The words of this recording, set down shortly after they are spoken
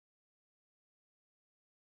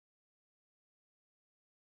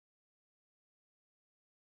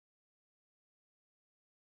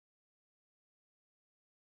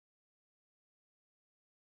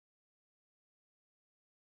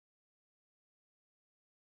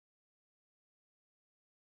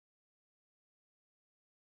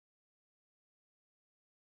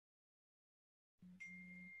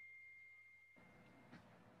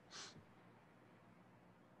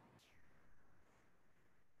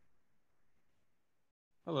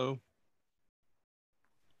Hello.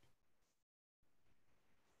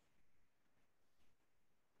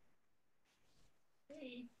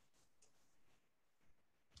 Hey.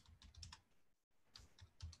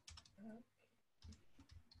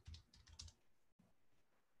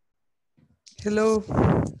 Hello. Hi,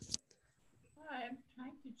 I'm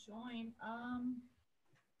trying to join. I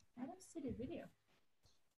don't see the video.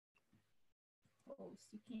 Oh,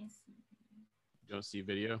 you can't see. You don't see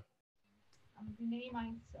video? I'm renaming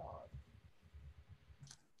myself.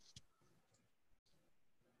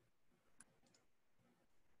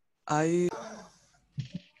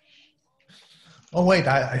 Oh, wait,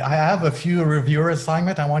 I have a few reviewer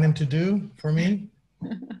assignment I want him to do for me.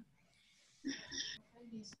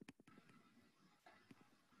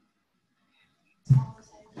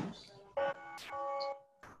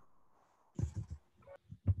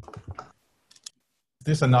 Is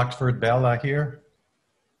this an Oxford Bell here?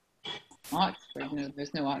 Oxford? No,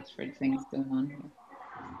 there's no Oxford things going on here.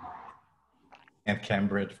 And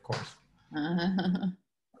Cambridge, of course.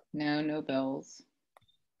 No, no bells.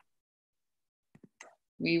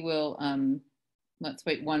 We will, let's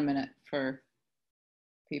wait 1 minute for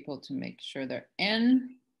people to make sure they're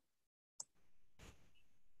in.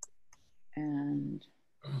 And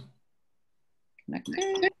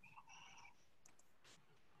connected.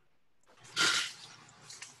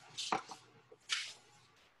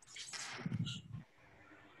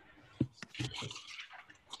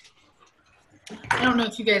 I don't know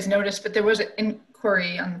if you guys noticed, but there was an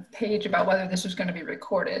inquiry on the page about whether this was going to be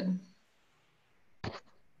recorded.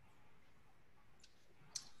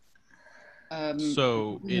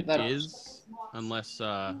 So it is, unless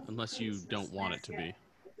you don't want it to be.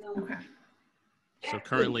 Okay. So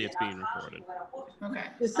currently it's being recorded. Okay.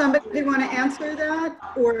 Does somebody want to answer that,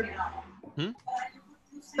 or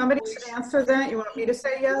somebody should answer that? You want me to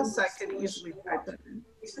say yes? I could easily type it in.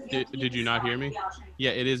 Did you not hear me?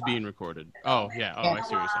 Yeah, it is being recorded. Oh, yeah. Oh, I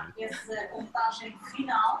see what you're saying.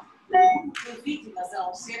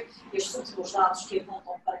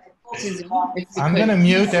 I'm going to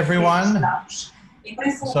mute everyone.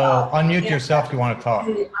 So unmute yourself if you want to talk.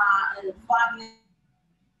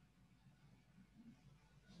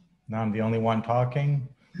 Now I'm the only one talking.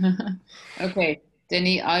 Okay,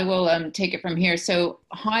 Denny, I will take it from here. So,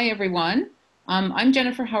 hi everyone. I'm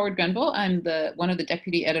Jennifer Howard Grenville. I'm one of the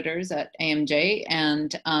deputy editors at AMJ,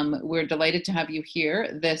 and we're delighted to have you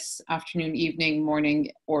here this afternoon, evening, morning,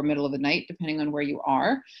 or middle of the night, depending on where you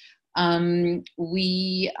are. The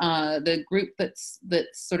group that's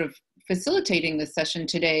sort of facilitating this session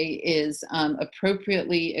today is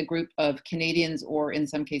appropriately a group of Canadians, or in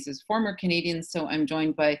some cases former Canadians. So I'm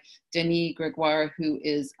joined by Denis Gregoire, who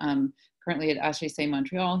is currently at HEC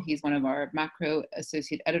Montreal. He's one of our macro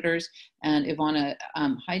associate editors, and Ivana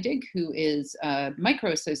Heidig, who is a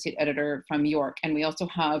micro associate editor from York. And we also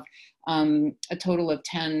have a total of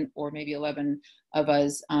 10 or maybe 11 of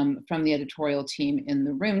us from the editorial team in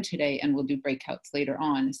the room today, and we'll do breakouts later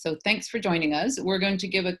on. So thanks for joining us. We're going to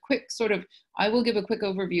give a quick I will give a quick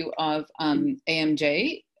overview of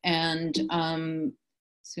AMJ, and as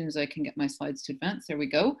soon as I can get my slides to advance, there we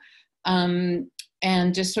go.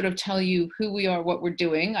 And just sort of tell you who we are, what we're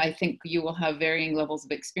doing. I think you will have varying levels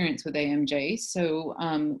of experience with AMJ. So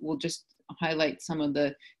we'll just highlight some of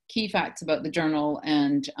the key facts about the journal,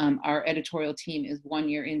 and our editorial team is 1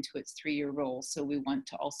 year into its 3-year role. So we want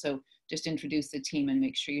to also just introduce the team and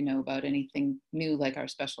make sure you know about anything new, like our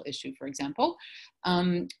special issue, for example.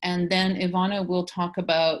 And then Ivana will talk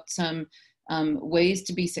about some ways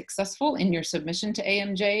to be successful in your submission to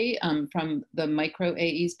AMJ from the micro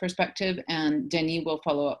AE's perspective, and Denis will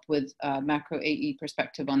follow up with macro AE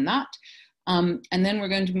perspective on that. And then we're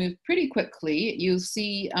going to move pretty quickly. You'll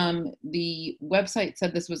see the website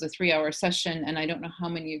said this was a 3-hour session, and I don't know how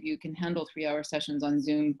many of you can handle 3-hour sessions on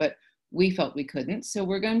Zoom, but we felt we couldn't. So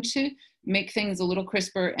we're going to make things a little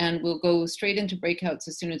crisper, and we'll go straight into breakouts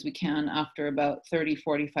as soon as we can after about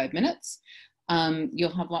 30-45 minutes.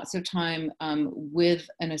 You'll have lots of time with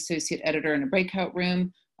an associate editor in a breakout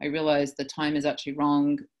room. I realize the time is actually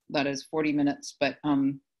wrong. That is 40 minutes, but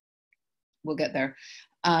we'll get there.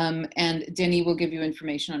 And Denis will give you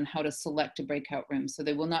information on how to select a breakout room. So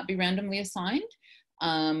they will not be randomly assigned.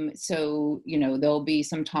 So, you know, there'll be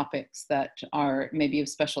some topics that are maybe of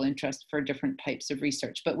special interest for different types of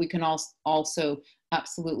research, but we can also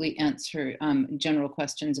absolutely answer general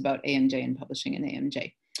questions about AMJ and publishing in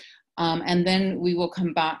AMJ. And then we will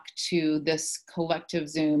come back to this collective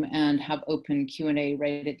Zoom and have open Q&A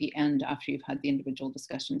right at the end after you've had the individual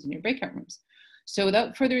discussions in your breakout rooms. So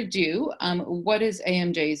without further ado, what is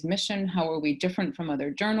AMJ's mission? How are we different from other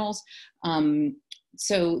journals?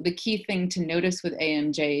 So the key thing to notice with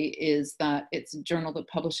AMJ is that it's a journal that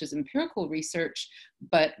publishes empirical research,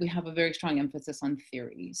 but we have a very strong emphasis on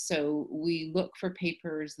theory. So we look for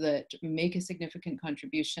papers that make a significant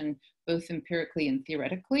contribution, both empirically and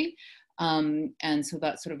theoretically. And so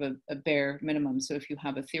that's sort of a bare minimum. So if you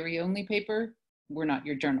have a theory-only paper, we're not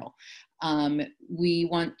your journal. We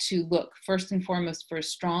want to look first and foremost for a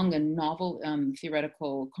strong and novel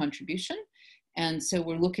theoretical contribution. And so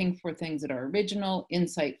we're looking for things that are original,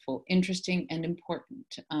 insightful, interesting, and important.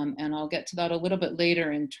 And I'll get to that a little bit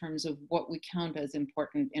later in terms of what we count as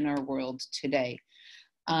important in our world today.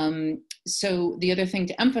 So the other thing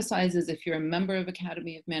to emphasize is if you're a member of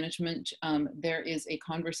Academy of Management, there is a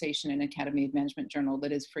conversation in Academy of Management journal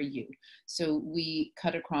that is for you. So we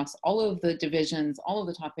cut across all of the divisions, all of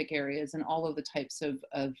the topic areas, and all of the types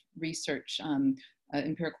of research,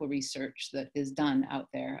 empirical research that is done out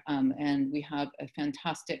there. And we have a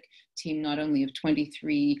fantastic team, not only of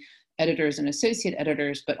 23 editors and associate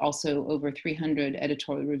editors, but also over 300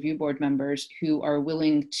 editorial review board members who are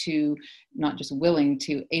willing to, not just willing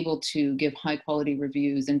to, able to give high quality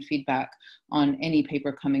reviews and feedback on any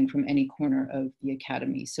paper coming from any corner of the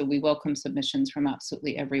Academy. So we welcome submissions from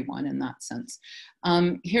absolutely everyone in that sense.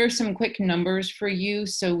 Here are some quick numbers for you.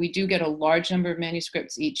 So we do get a large number of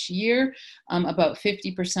manuscripts each year. About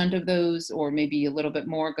 50% of those, or maybe a little bit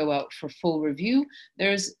more, go out for full review.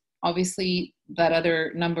 There's obviously that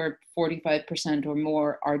other number, 45% or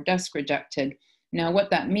more, are desk rejected. Now,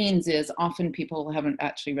 what that means is often people haven't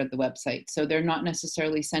actually read the website. So they're not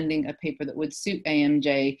necessarily sending a paper that would suit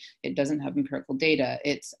AMJ. It doesn't have empirical data.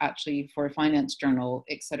 It's actually for a finance journal,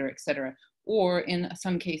 et cetera, et cetera. Or in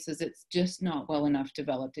some cases, it's just not well enough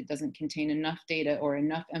developed. It doesn't contain enough data or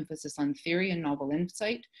enough emphasis on theory and novel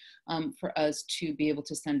insight for us to be able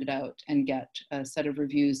to send it out and get a set of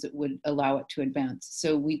reviews that would allow it to advance.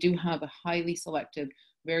 So we do have a highly selective,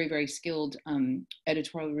 very, very skilled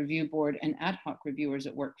editorial review board and ad hoc reviewers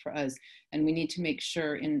that work for us. And we need to make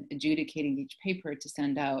sure in adjudicating each paper to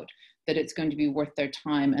send out that it's going to be worth their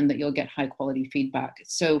time and that you'll get high quality feedback.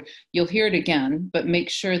 So you'll hear it again, but make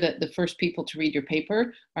sure that the first people to read your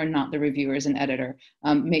paper are not the reviewers and editor.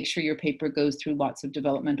 Make sure your paper goes through lots of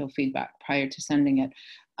developmental feedback prior to sending it.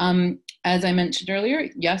 As I mentioned earlier,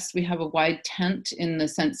 yes, we have a wide tent in the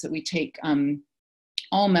sense that we take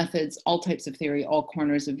all methods, all types of theory, all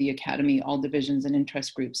corners of the Academy, all divisions and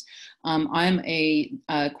interest groups. I'm a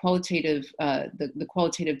qualitative, the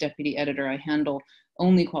qualitative deputy editor. I handle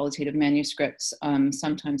only qualitative manuscripts,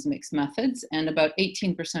 sometimes mixed methods, and about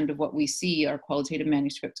 18% of what we see are qualitative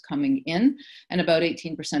manuscripts coming in, and about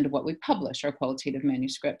 18% of what we publish are qualitative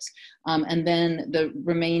manuscripts. And then the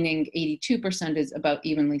remaining 82% is about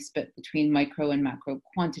evenly split between micro and macro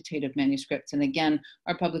quantitative manuscripts. And again,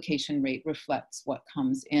 our publication rate reflects what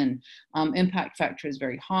comes in. Impact factor is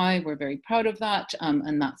very high. We're very proud of that.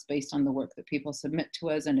 And that's based on the work that people submit to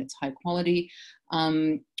us, and it's high quality.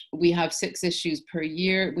 We have 6 issues per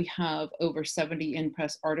year. We have over 70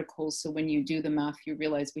 in-press articles. So when you do the math, you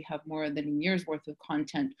realize we have more than a year's worth of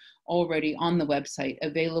content already on the website,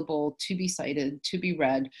 available to be cited, to be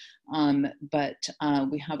read. But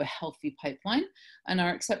we have a healthy pipeline, and our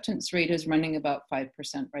acceptance rate is running about 5%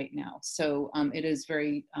 right now. So it is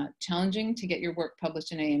very challenging to get your work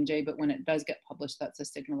published in AMJ, but when it does get published, that's a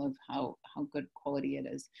signal of how good quality it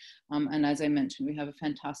is. And as I mentioned, we have a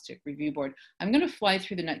fantastic review board. I'm going to fly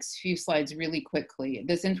through the next few slides really quickly.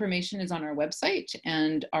 This information is on our website,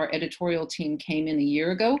 and our editorial team came in a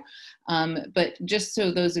year ago. But just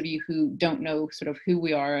so those of you who don't know sort of who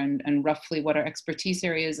we are and roughly what our expertise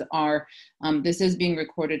areas are, this is being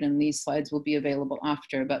recorded and these slides will be available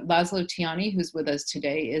after. But Laszlo Tiani, who's with us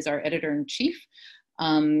today, is our editor-in-chief.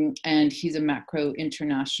 And he's a macro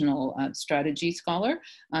international strategy scholar.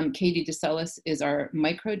 Katie DeCellis is our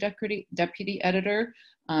micro deputy editor,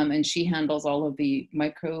 and she handles all of the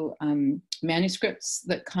micro manuscripts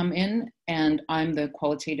that come in, and I'm the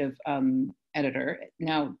qualitative editor.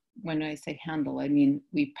 Now, when I say handle, I mean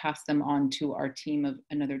we pass them on to our team of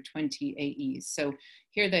another 20 AEs. So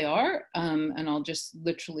here they are, and I'll just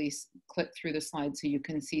literally click through the slides so you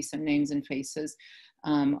can see some names and faces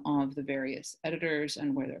of the various editors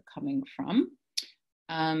and where they're coming from.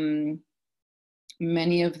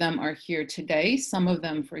 Many of them are here today. Some of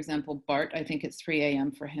them, for example, Bart, I think it's 3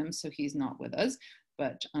 a.m. for him, so he's not with us,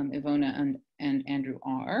 but Ivona and Andrew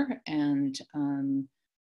are. And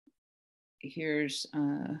here's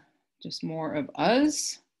just more of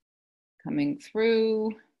us coming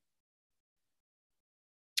through.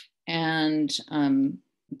 And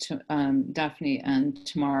Daphne and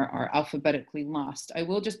Tamar are alphabetically last. I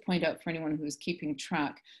will just point out for anyone who is keeping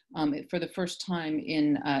track, for the first time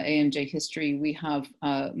in AMJ history, we have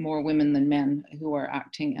more women than men who are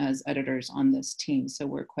acting as editors on this team. So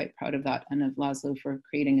we're quite proud of that, and of Laszlo for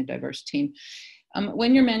creating a diverse team.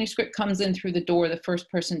 When your manuscript comes in through the door, the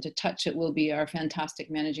first person to touch it will be our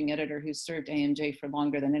fantastic managing editor who's served AMJ for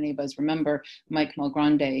longer than any of us remember, Mike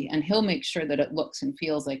Malgrande, and he'll make sure that it looks and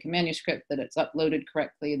feels like a manuscript, that it's uploaded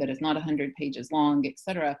correctly, that it's not 100 pages long,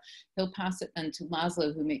 etc. He'll pass it then to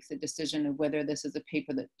Laszlo, who makes a decision of whether this is a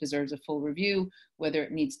paper that deserves a full review, whether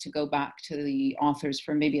it needs to go back to the authors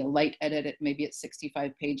for maybe a light edit, maybe it's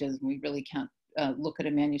 65 pages, and we really can't look at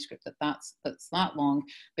a manuscript that's that long,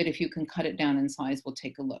 but if you can cut it down in size, we'll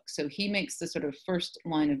take a look. So he makes the sort of first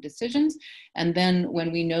line of decisions, and then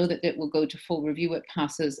when we know that it will go to full review, it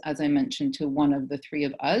passes, as I mentioned, to one of the three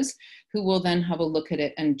of us, who will then have a look at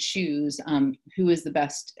it and choose who is the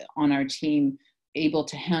best on our team able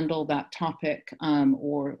to handle that topic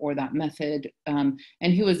or that method, and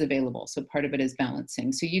who is available. So part of it is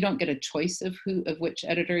balancing. So you don't get a choice of which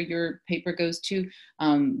editor your paper goes to,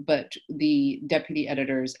 but the deputy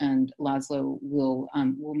editors and Laszlo will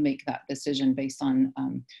make that decision based on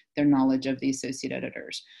their knowledge of the associate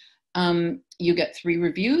editors. You get 3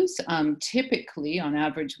 reviews. Typically, on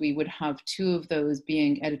average, we would have 2 of those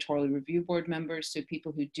being editorial review board members, so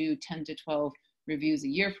people who do 10 to 12 reviews a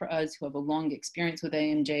year for us, who have a long experience with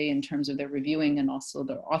AMJ in terms of their reviewing and also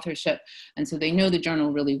their authorship. And so they know the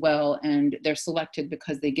journal really well, and they're selected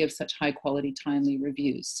because they give such high quality, timely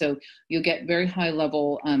reviews. So you'll get very high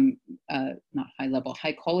level,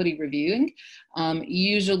 high quality reviewing.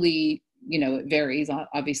 Usually, you know, it varies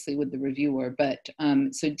obviously with the reviewer, but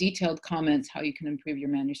so detailed comments, how you can improve your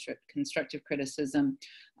manuscript, constructive criticism,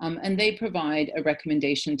 and they provide a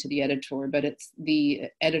recommendation to the editor, but it's the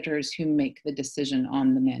editors who make the decision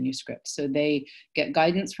on the manuscript. So they get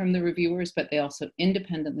guidance from the reviewers, but they also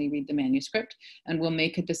independently read the manuscript and will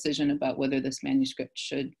make a decision about whether this manuscript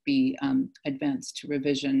should be advanced to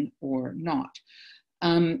revision or not.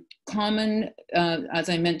 Common, as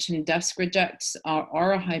I mentioned, desk rejects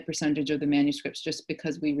are a high percentage of the manuscripts, just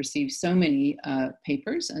because we receive so many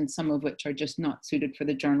papers, and some of which are just not suited for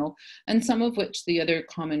the journal, and some of which the other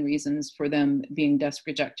common reasons for them being desk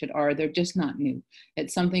rejected are they're just not new.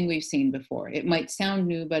 It's something we've seen before. It might sound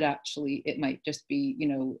new, but actually it might just be, you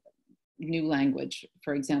know, new language,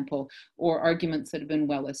 for example, or arguments that have been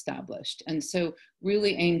well established. And so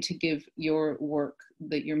really aim to give your work,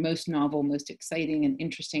 that your most novel, most exciting and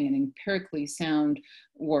interesting and empirically sound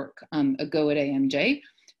work a go at AMJ.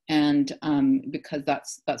 And because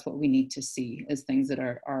that's what we need to see, as things that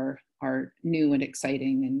are new and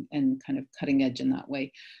exciting and kind of cutting edge in that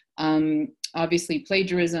way. Obviously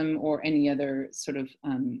plagiarism or any other sort of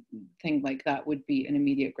thing like that would be an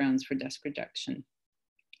immediate grounds for desk rejection.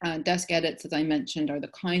 Desk edits, as I mentioned, are the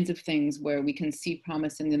kinds of things where we can see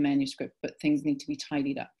promise in the manuscript, but things need to be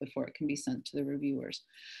tidied up before it can be sent to the reviewers.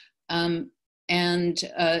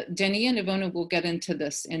 Denis and Ivona will get into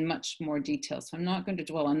this in much more detail, so I'm not going to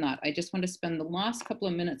dwell on that. I just want to spend the last couple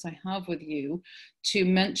of minutes I have with you to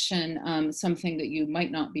mention something that you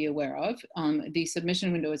might not be aware of. The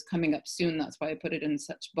submission window is coming up soon, that's why I put it in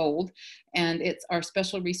such bold, and it's our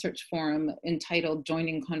special research forum entitled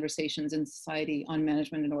Joining Conversations in Society on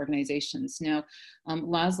Management and Organizations. Now,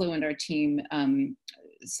 Laszlo and our team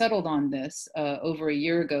settled on this over a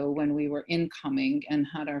year ago when we were incoming and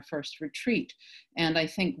had our first retreat. And I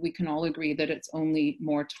think we can all agree that it's only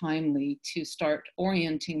more timely to start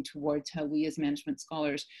orienting towards how we as management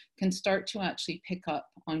scholars can start to actually pick up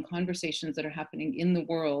on conversations that are happening in the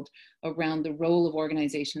world around the role of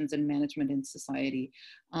organizations and management in society.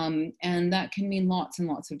 And that can mean lots and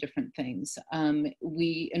lots of different things.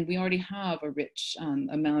 We already have a rich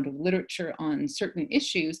amount of literature on certain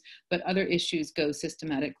issues, but other issues go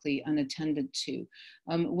systematically unattended to.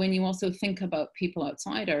 When you also think about people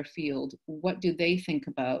outside our field, what do they think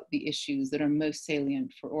about the issues that are most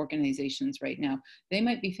salient for organizations right now? They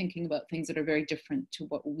might be thinking about things that are very different to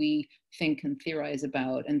what we think and theorize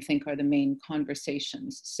about and think are the main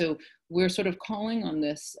conversations. So we're sort of calling on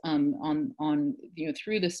this,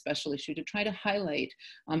 through this special issue, to try to highlight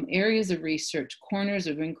areas of research, corners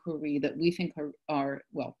of inquiry that we think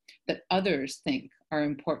that others think are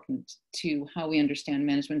important to how we understand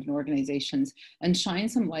management and organizations, and shine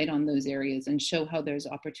some light on those areas and show how there's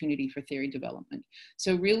opportunity for theory development.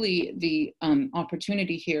 So really the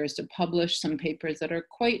opportunity here is to publish some papers that are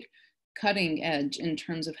quite cutting edge in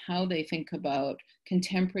terms of how they think about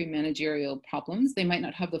contemporary managerial problems. They might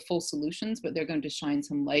not have the full solutions, but they're going to shine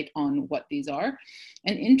some light on what these are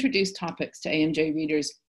and introduce topics to AMJ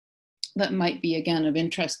readers that might be, again, of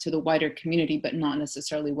interest to the wider community, but not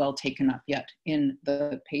necessarily well taken up yet in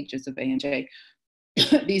the pages of AMJ.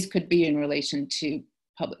 These could be in relation to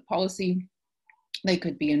public policy. They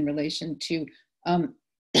could be in relation to,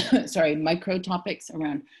 micro topics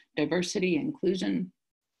around diversity, inclusion,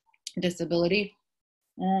 disability.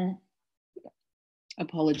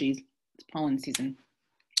 Apologies, it's pollen season.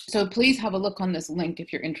 So please have a look on this link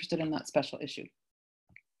if you're interested in that special issue.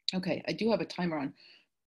 Okay, I do have a timer on.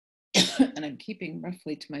 And I'm keeping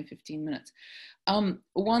roughly to my 15 minutes.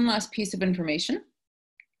 One last piece of information.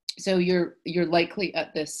 So you're likely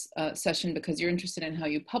at this session because you're interested in how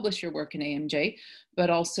you publish your work in AMJ, but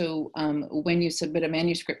also when you submit a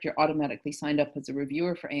manuscript, you're automatically signed up as a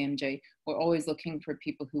reviewer for AMJ. We're always looking for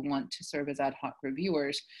people who want to serve as ad hoc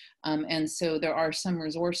reviewers. And so there are some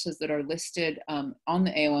resources that are listed on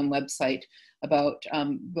the AOM website about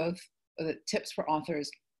both tips for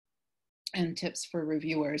authors and tips for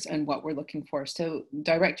reviewers and what we're looking for. So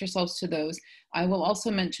direct yourselves to those. I will also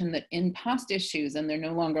mention that in past issues, and they're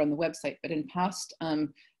no longer on the website, but in past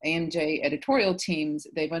AMJ editorial teams,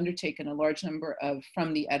 they've undertaken a large number of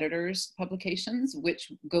From the Editors publications,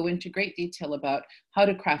 which go into great detail about how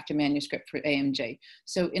to craft a manuscript for AMJ.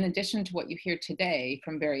 So in addition to what you hear today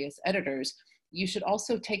from various editors, you should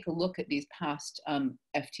also take a look at these past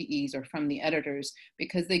FTEs or From the Editors,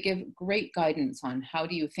 because they give great guidance on how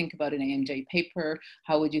do you think about an AMJ paper,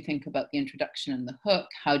 how would you think about the introduction and the hook,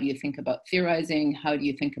 how do you think about theorizing, how do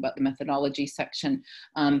you think about the methodology section,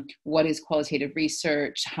 what is qualitative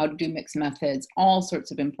research, how to do mixed methods, all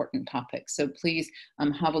sorts of important topics. So please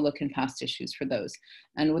have a look in past issues for those.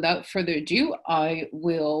 And without further ado, I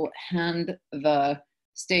will hand the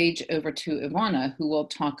stage over to Ivana, who will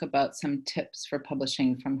talk about some tips for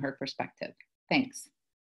publishing from her perspective. Thanks.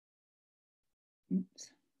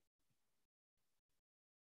 Oops.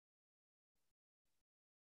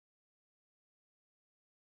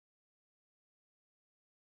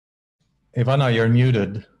 Ivana, you're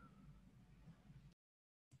muted.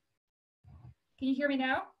 Can you hear me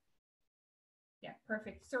now? Yeah,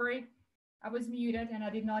 perfect. Sorry, I was muted and I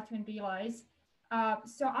did not even realize.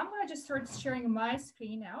 So I'm going to just start sharing my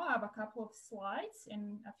screen now. I have a couple of slides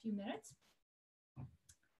in a few minutes.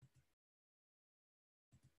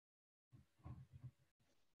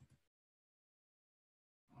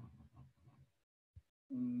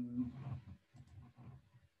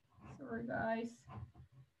 Sorry, guys.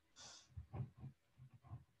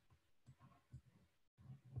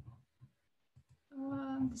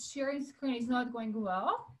 The sharing screen is not going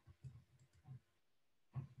well.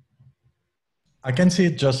 I can see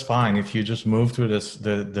it just fine. If you just move through this,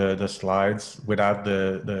 the slides without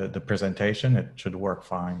the presentation, it should work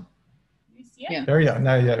fine. You see it? Yeah. There you go.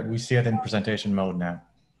 Now, yeah, we see it in presentation mode now.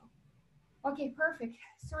 Okay, perfect.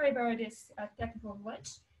 Sorry about this technical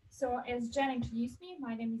glitch. So as Jen introduced me,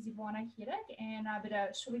 my name is Ivana Hirek, and I'm at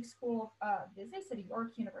the Schulich School of Business at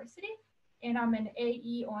York University, and I'm an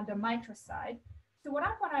AE on the micro side. So what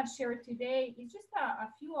I want to share today is just a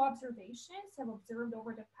few observations I've observed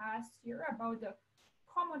over the past year about the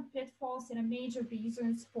common pitfalls and major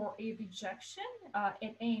reasons for a rejection at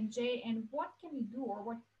AMJ, and what can we do, or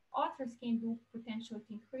what authors can do potentially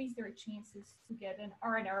to increase their chances to get an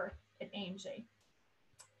R&R at AMJ.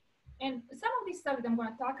 And some of these stuff that I'm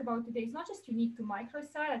going to talk about today is not just unique to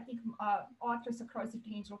microsite. I think authors across the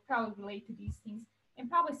range will probably relate to these things, and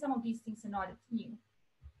probably some of these things are not new.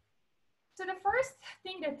 So the first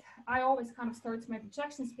thing that I always kind of start my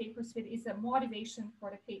rejections papers with is a motivation for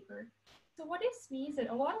the paper. So what this means that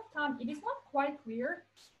a lot of time it is not quite clear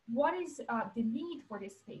what is the need for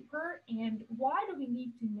this paper and why do we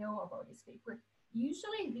need to know about this paper.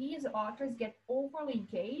 Usually these authors get overly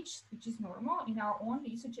engaged, which is normal in our own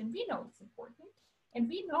research, and we know it's important and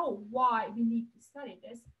we know why we need to study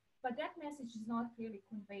this, but that message is not clearly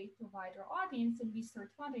conveyed to a wider audience, and we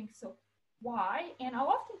start wondering, so why? And I'll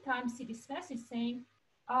oftentimes see this message saying,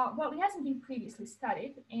 well, it hasn't been previously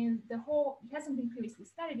studied, and the whole it hasn't been previously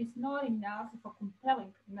studied is not enough of a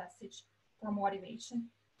compelling message for motivation.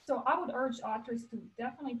 So I would urge authors to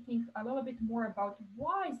definitely think a little bit more about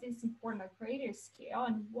why is this important at a greater scale,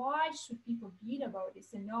 and why should people read about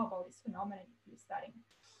this and know about this phenomenon if you're studying.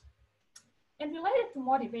 And related to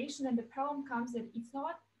motivation, and the problem comes that it's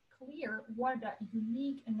not clear what are the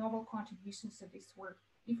unique and novel contributions of this work.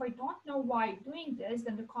 If I don't know why you're doing this,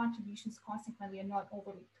 then the contributions consequently are not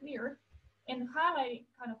overly clear. And highlighting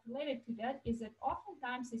kind of related to that is that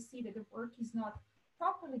oftentimes I see that the work is not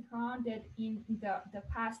properly grounded in the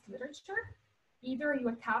past literature. Either you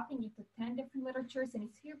are tapping into 10 different literatures, and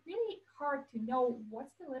it's here really hard to know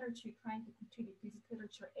what's the literature you're trying to contribute to. Is it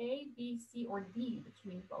literature A, B, C, or D that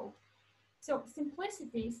you invoke? So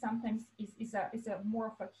simplicity sometimes is a more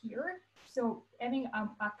of a cure. So having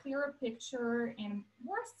a clearer picture and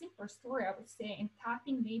more simpler story, I would say, and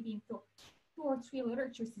tapping maybe into 2 or 3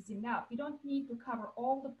 literatures is enough. You don't need to cover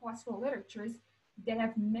all the possible literatures that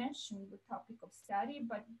have mentioned the topic of study,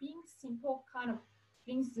 but being simple kind of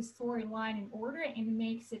brings the storyline in order and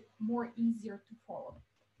makes it more easier to follow.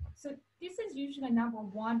 So this is usually number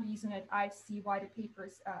one reason that I see why the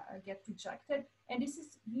papers get rejected. And this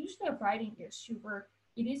is usually a writing issue where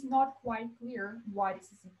it is not quite clear why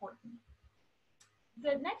this is important.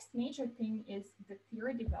 The next major thing is the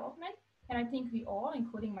theory development. And I think we all,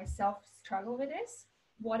 including myself, struggle with this.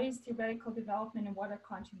 What is theoretical development and what are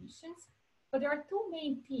contributions? But there are 2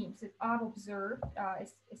 main themes that I've observed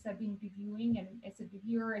as I've been reviewing and as a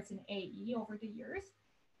reviewer, as an AE over the years.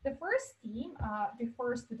 The first theme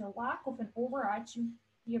refers to the lack of an overarching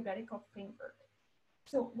theoretical framework.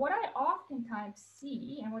 So what I oftentimes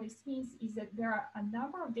see, and what this means, is that there are a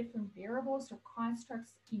number of different variables or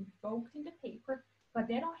constructs invoked in the paper, but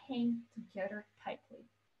they don't hang together tightly.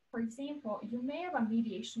 For example, you may have a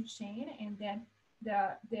mediation chain, and then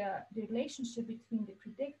the relationship between the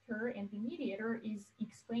predictor and the mediator is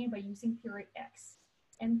explained by using theory X.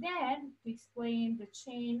 And then to explain the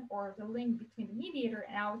chain or the link between the mediator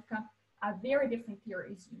and outcome, a very different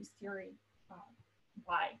theory is used, theory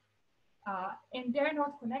Y. And they're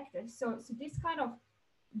not connected. So this kind of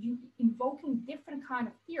you invoking different kind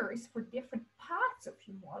of theories for different parts of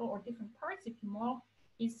your model or different parts of your model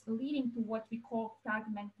is leading to what we call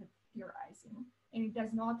fragmented theorizing. And it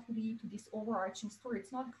does not lead to this overarching story.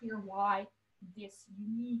 It's not clear why this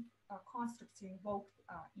unique constructs are invoked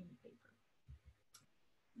in the paper.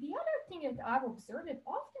 The other thing that I've observed is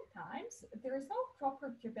oftentimes there is no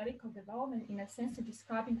proper theoretical development in a sense of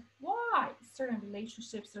describing why certain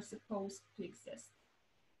relationships are supposed to exist.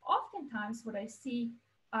 Oftentimes what I see,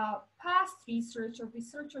 past research or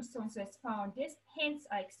researcher so-and-so has found this, hence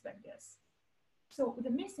I expect this. So the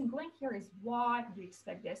missing link here is why do you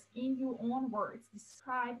expect this? In your own words,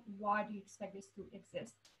 describe why do you expect this to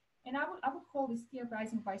exist. And I would call this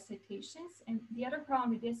theorizing by citations. And the other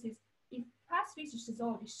problem with this is if past research has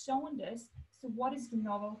already shown this, so what is the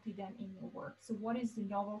novelty then in your work? So what is the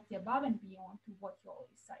novelty above and beyond to what you're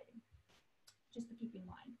already citing? Just to keep in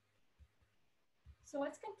mind. So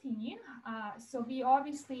let's continue. So we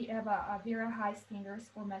obviously have a very high standards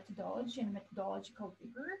for methodology and methodological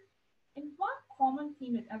rigor. And one common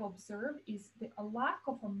theme that I've observed is a lack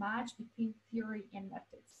of a match between theory and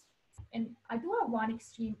methods. And I do have one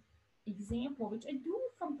extreme example, which I do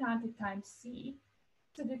from time to time see.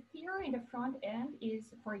 So the theory in the front end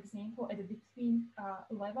is, for example, at a between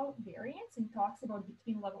level variance and talks about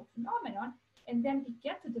between level phenomenon. And then we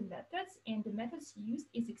get to the methods, and the methods used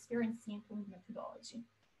is experience sampling methodology,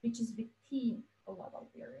 which is within a level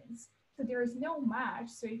variance. So there is no match.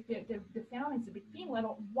 So if the phenomenon is a between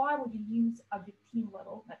level, why would you use a between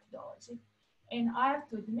level methodology? And I have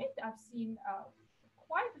to admit, I've seen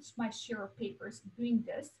quite my share of papers doing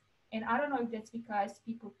this. And I don't know if that's because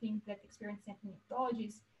people think that experience sampling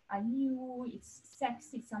methodologies are new, it's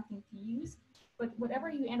sexy, it's something to use. But whatever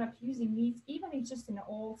you end up using needs, even if it's just an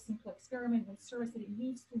old simple experiment and service, that it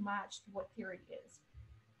needs to match to what theory is.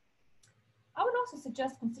 I would also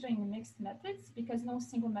suggest considering the mixed methods because no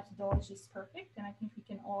single methodology is perfect, and I think we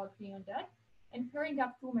can all agree on that. And pairing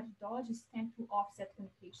up 2 methodologies tend to offset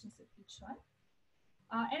limitations of each one.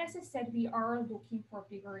 And as I said, we are looking for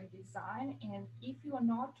vigor in design. And if you are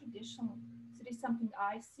not traditional, so this is something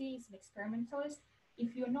I see as an experimentalist,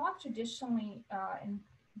 if you're not traditionally, and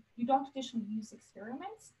you don't traditionally use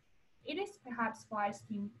experiments, it is perhaps wise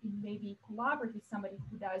to maybe collaborate with somebody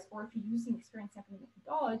who does, or if you're using experience sampling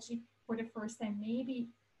methodology for the first time, maybe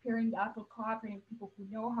pairing up or collaborating with people who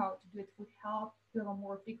know how to do it would help build a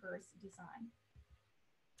more vigorous design.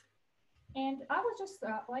 And I would just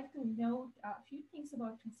like to note a few things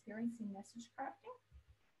about transparency in message crafting.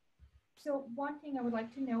 So one thing I would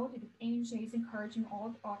like to note is that AMJ is encouraging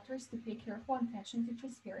all authors to pay careful attention to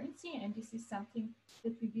transparency, and this is something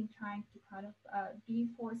that we've been trying to kind of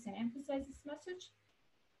reinforce and emphasize this message.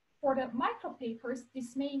 For the micro papers,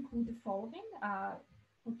 this may include the following,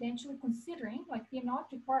 potentially considering, like we're not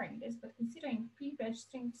requiring this, but considering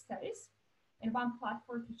pre-registering studies, and one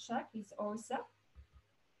platform to check is OSF.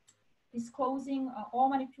 Disclosing all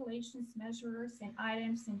manipulations, measures, and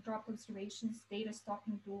items and drop observations, data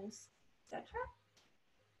stocking tools, etc.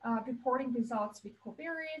 Reporting results with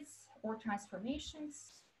covariates or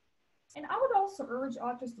transformations. And I would also urge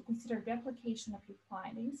authors to consider replication of your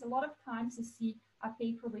findings. A lot of times I see a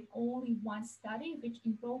paper with only one study, which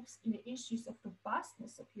invokes in the issues of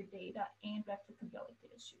robustness of your data and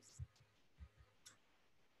replicability issues.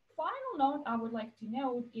 final note I would like to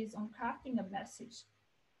note is on crafting a message.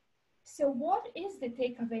 So what is the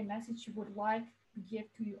takeaway message you would like to give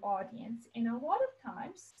to your audience? And a lot of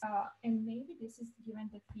times, and maybe this is given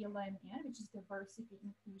the field I'm in, which is diversity,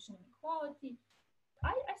 inclusion, and equality,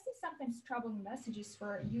 I see sometimes troubling messages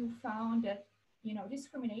where you found that, you know,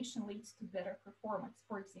 discrimination leads to better performance,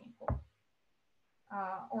 for example.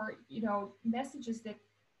 Or, you know, messages that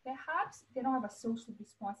perhaps they don't have a socially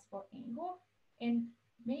responsible angle, and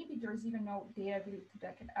maybe there's even no data to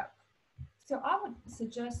back it up. So I would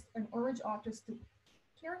suggest and urge authors to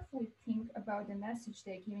carefully think about the message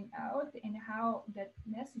they're giving out and how that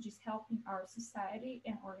message is helping our society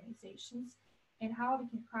and organizations, and how we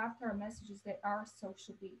can craft our messages that are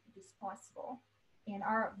socially responsible and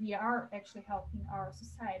we are actually helping our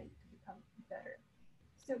society to become better.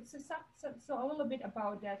 So a little bit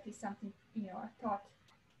about that is something, you know, I thought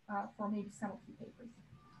for maybe some of the papers.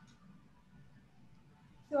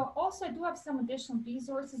 So also I do have some additional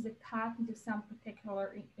resources that tap into some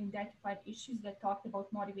particular identified issues that talked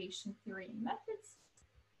about motivation theory and methods.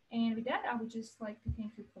 And with that, I would just like to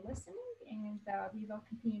thank you for listening, and we will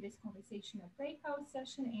continue this conversation in a breakout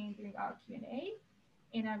session and during our Q&A.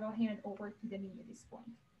 And I will hand it over to Denis at this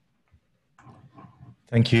point.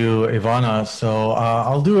 Thank you, Ivana. So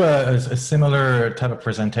I'll do a similar type of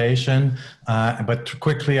presentation, but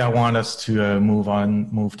quickly I want us to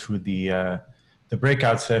move to the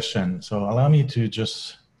breakout session. So allow me to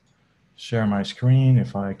just share my screen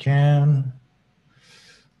if I can.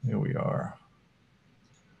 Here we are.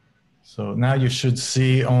 So now you should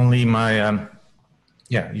see only my,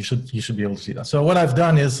 yeah, you should be able to see that. So what I've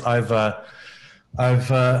done is I've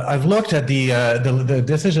looked at the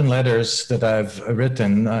decision letters that I've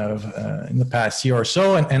written in the past year or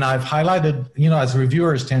so, and I've highlighted, you know, as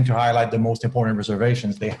reviewers tend to highlight the most important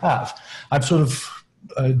reservations they have. I've sort of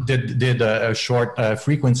did a short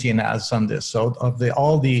frequency analysis on this. So of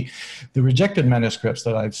all the rejected manuscripts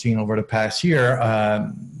that I've seen over the past year,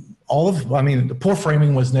 I mean, the poor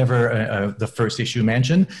framing was never the first issue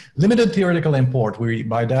mentioned. Limited theoretical import,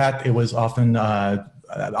 by that it was often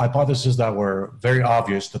hypotheses that were very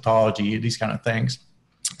obvious, tautology, these kind of things.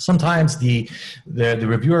 Sometimes the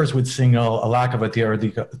reviewers would signal a lack of a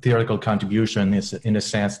theoretical contribution in the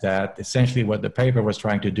sense that essentially what the paper was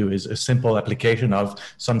trying to do is a simple application of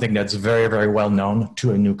something that's very, very well known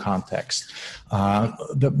to a new context.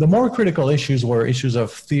 The more critical issues were issues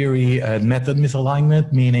of theory and method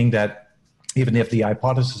misalignment, meaning that even if the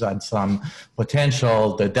hypothesis had some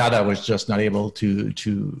potential, the data was just not able to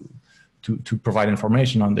provide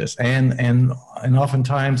information on this. And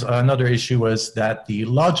oftentimes another issue was that the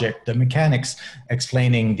logic, the mechanics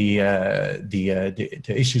explaining the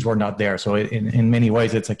issues were not there. So in many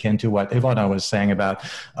ways, it's akin to what Ivana was saying about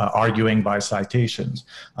arguing by citations.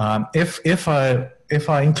 If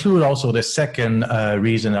I include also the second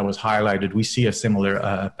reason that was highlighted, we see a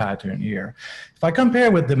similar pattern here. If I compare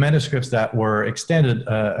with the manuscripts that were extended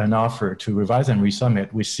an offer to revise and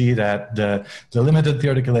resubmit, we see that the limited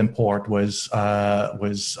theoretical import was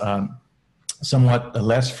somewhat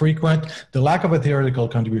less frequent. The lack of a theoretical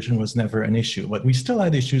contribution was never an issue, but we still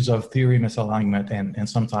had issues of theory misalignment and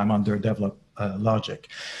sometimes underdeveloped logic.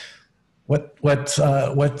 What's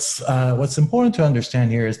important to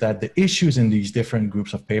understand here is that the issues in these different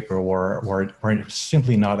groups of paper were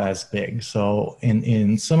simply not as big. So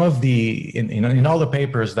in some of in all the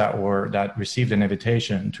papers that received an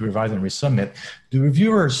invitation to revise and resubmit, the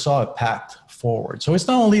reviewers saw a path forward. So it's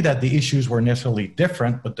not only that the issues were necessarily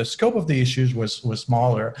different, but the scope of the issues was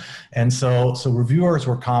smaller. And so reviewers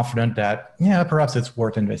were confident that, yeah, perhaps it's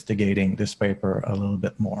worth investigating this paper a little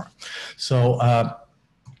bit more. So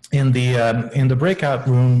in the breakout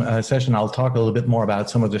room session, I'll talk a little bit more about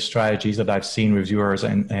some of the strategies that I've seen reviewers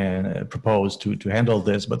and propose to handle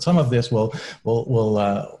this. But some of this will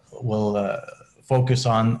focus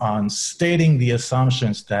on stating the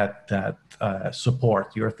assumptions that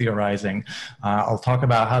support your theorizing. I'll talk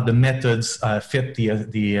about how the methods fit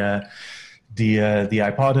the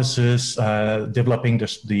hypothesis, developing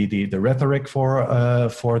the rhetoric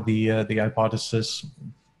for the hypothesis,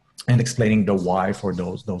 and explaining the why for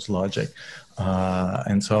those logic.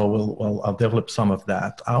 And so I'll develop some of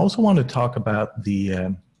that. I also want to talk about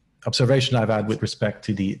the observation I've had with respect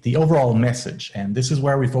to the overall message. And this is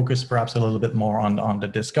where we focus perhaps a little bit more on the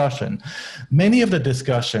discussion. Many of the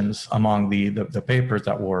discussions among the papers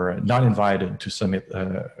that were not invited to submit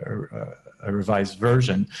a revised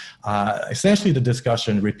version, essentially the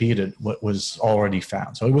discussion repeated what was already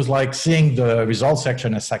found. So it was like seeing the results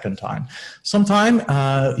section a second time. Sometimes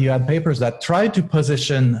you had papers that tried to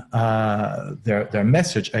position their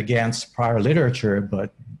message against prior literature,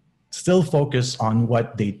 but still focus on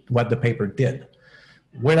what the paper did,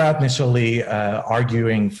 without necessarily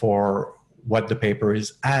arguing for what the paper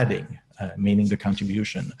is adding, meaning the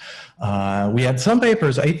contribution. We had some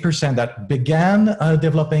papers, 8%, that began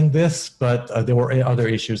developing this, but there were other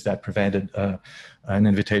issues that prevented an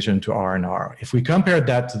invitation to R&R. If we compare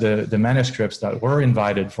that to the manuscripts that were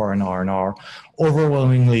invited for an R&R,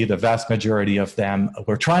 overwhelmingly the vast majority of them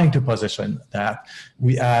were trying to position that.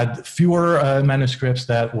 We had fewer manuscripts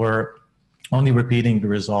that were only repeating the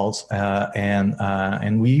results,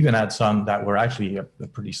 and we even had some that were actually a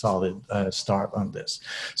pretty solid start on this.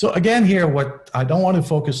 So again, here, what I don't want to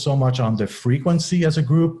focus so much on the frequency as a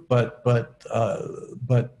group, but what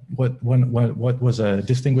was a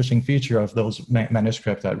distinguishing feature of those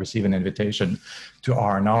manuscripts that received an invitation to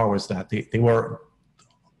R&R was that they were,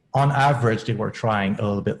 on average, they were trying a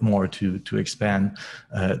little bit more to expand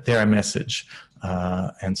their message.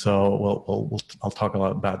 And so I'll talk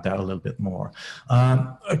about that a little bit more.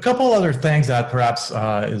 A couple other things that perhaps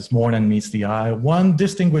is more than meets the eye. One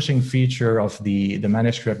distinguishing feature of the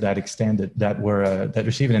manuscript that that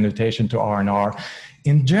received an invitation to R&R,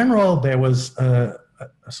 in general, there was a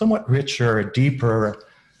somewhat richer, deeper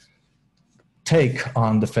take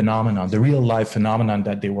on the phenomenon, the real life phenomenon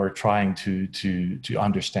that they were trying to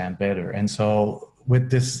understand better. And so with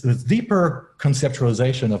this deeper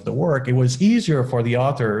conceptualization of the work, it was easier for the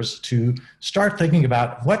authors to start thinking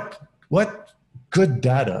about what good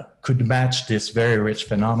data could match this very rich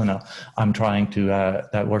phenomena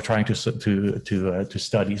that we're trying to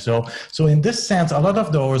study. So in this sense, a lot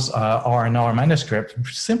of those R&R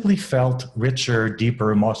manuscripts simply felt richer,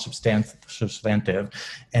 deeper, more substantive,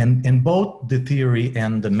 and in both the theory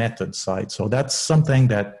and the method side. So that's something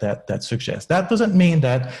that suggests. That doesn't mean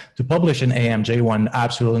that to publish an AMJ one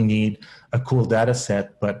absolutely need a cool data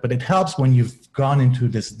set, but it helps when you've gone into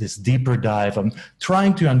this deeper dive of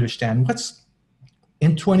trying to understand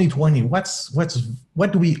in 2020,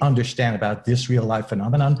 what do we understand about this real life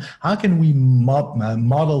phenomenon? How can we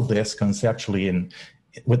model this conceptually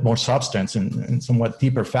with more substance in somewhat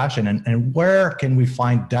deeper fashion? And where can we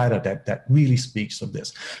find data that really speaks of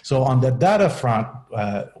this? So on the data front,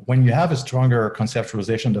 when you have a stronger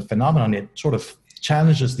conceptualization of the phenomenon, it sort of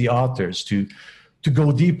challenges the authors to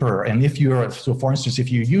go deeper. And so for instance,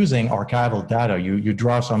 if you're using archival data, you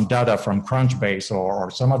draw some data from Crunchbase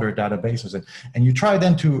or some other databases, and you try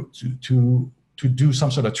then to do some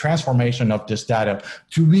sort of transformation of this data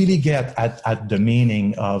to really get at the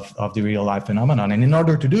meaning of the real life phenomenon. And in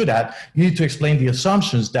order to do that, you need to explain the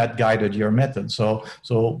assumptions that guided your method. So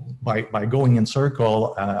by going in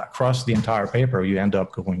circle across the entire paper, you end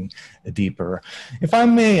up going deeper. If I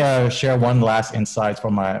may share one last insight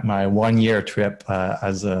from my 1-year trip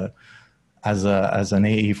as an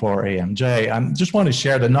AE for AMJ, I just want to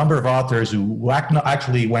share the number of authors who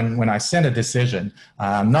actually, when I sent a decision,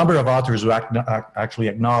 number of authors who actually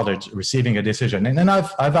acknowledged receiving a decision. And then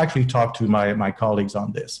I've actually talked to my colleagues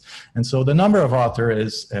on this. And so the number of authors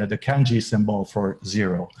is the kanji symbol for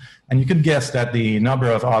 0. And you could guess that the number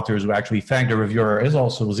of authors who actually thanked the reviewer is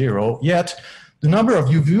also 0, yet the number of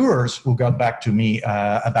reviewers who got back to me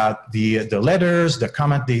about the letters, the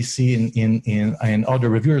comment they see in other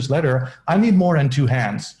reviewers' letter, I need more than 2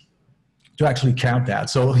 hands to actually count that.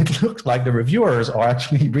 So it looks like the reviewers are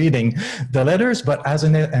actually reading the letters, but as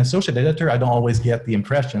an associate editor, I don't always get the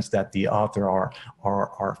impressions that the author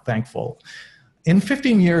are thankful. In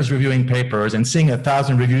 15 years reviewing papers and seeing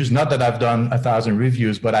 1,000 reviews, not that I've done 1,000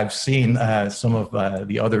 reviews, but I've seen some of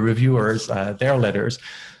the other reviewers, their letters,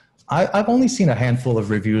 I've only seen a handful of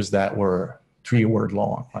reviews that were 3-word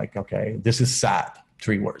long, like, okay, this is sad,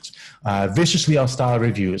 3 words. Viciously hostile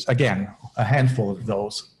reviews, again, a handful of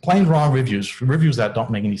those. Plain wrong reviews that don't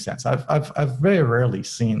make any sense. I've very rarely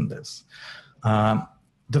seen this.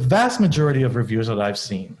 The vast majority of reviews that I've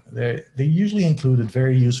seen, they usually included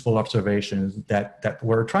very useful observations that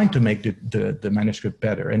were trying to make the manuscript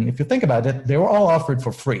better. And if you think about it, they were all offered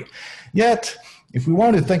for free. Yet, if we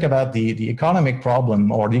want to think about the economic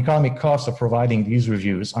problem or the economic cost of providing these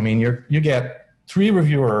reviews, I mean, you get 3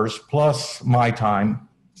 reviewers plus my time.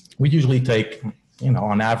 We usually take,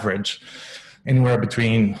 on average, anywhere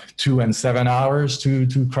between 2 and 7 hours to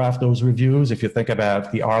craft those reviews. If you think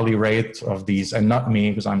about the hourly rate of these, and not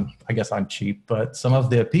me, because I guess I'm cheap, but some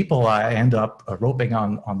of the people I end up roping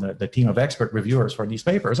on the team of expert reviewers for these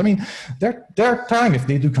papers, I mean, their time, if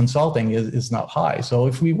they do consulting, is not high. So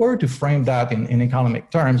if we were to frame that in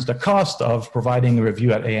economic terms, the cost of providing a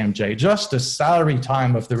review at AMJ, just the salary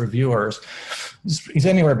time of the reviewers, is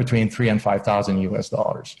anywhere between $3,000 and $5,000 US.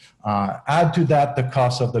 Add to that the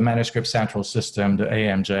cost of the manuscript central system, the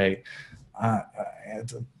AMJ.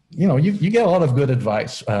 you get a lot of good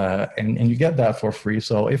advice, and you get that for free.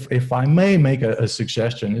 So if I may make a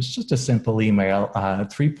suggestion, it's just a simple email,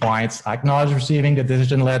 3 points: acknowledge receiving the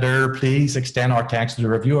decision letter, please extend our thanks to the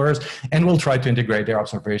reviewers, and we'll try to integrate their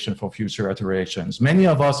observation for future iterations. Many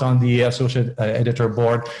of us on the associate editor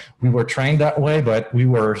board, we were trained that way, but we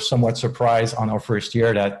were somewhat surprised on our first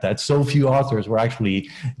year that so few authors were actually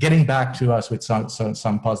getting back to us with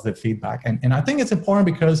some positive feedback. And I think it's important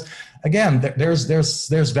because, again, there's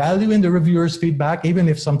value in the reviewer's feedback, even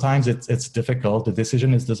if sometimes it's difficult. The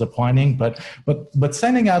decision is disappointing, but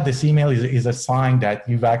sending out this email is a sign that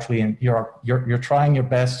you're trying your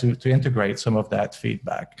best to integrate some of that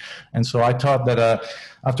feedback. And so I thought that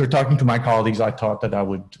after talking to my colleagues, I thought that I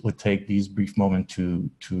would take these brief moments to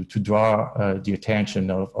draw the attention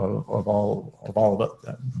of all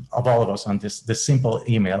of us on this simple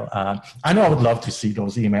email. I know I would love to see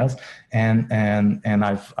those emails, and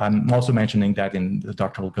I'm also mentioning that in the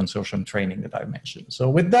doctoral consortium training that I mentioned. So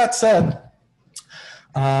with that said,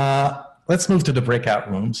 let's move to the breakout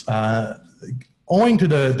rooms. Owing to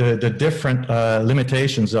the different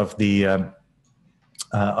limitations of the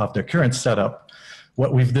current setup,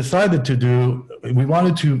 what we've decided to do, we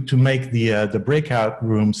wanted to make the breakout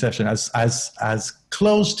room session as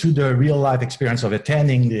close to the real life experience of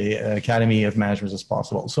attending the Academy of Management as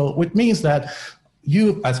possible. So which means that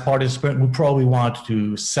you, as participant, would probably want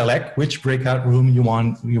to select which breakout room you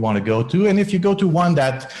want to go to, and if you go to one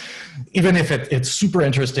that, even if it's super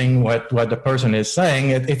interesting what the person is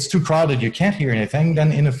saying, it's too crowded, you can't hear anything,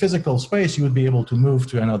 then in a physical space you would be able to move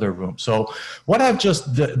to another room. So what I've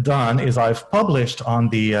just done is I've published on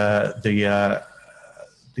the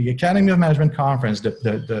Academy of Management conference,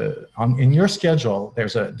 in your schedule,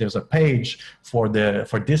 there's a page for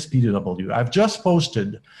this PDW. I've just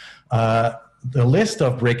posted the list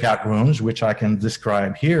of breakout rooms, which I can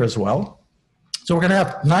describe here as well. So we're going to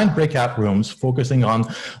have 9 breakout rooms focusing on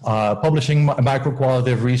publishing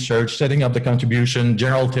micro-qualitative research, setting up the contribution,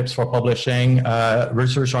 general tips for publishing,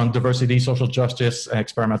 research on diversity, social justice, and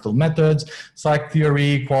experimental methods, psych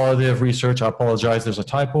theory, qualitative research. I apologize, there's a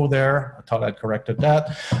typo there. I thought I'd corrected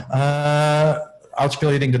that.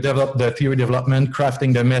 Articulating the theory development,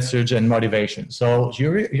 crafting the message, and motivation. So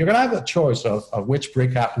you're going to have a choice of which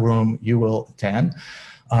breakout room you will attend.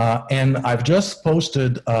 And I've just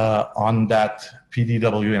posted on that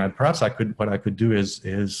PDW, and perhaps what I could do is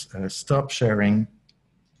stop sharing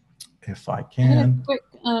if I can. Quick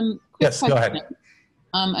yes, question. Go ahead.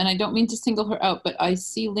 And I don't mean to single her out, but I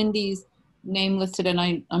see Lindy's name listed, and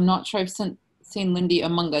I'm not sure I've seen Lindy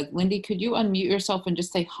among us. Lindy, could you unmute yourself and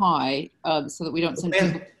just say hi so that we don't send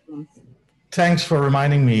people? Thanks for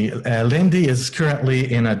reminding me. Lindy is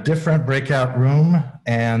currently in a different breakout room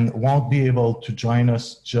and won't be able to join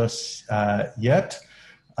us just yet.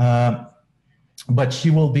 But she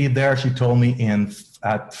will be there, she told me,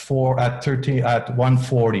 at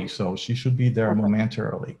 1:40, so she should be there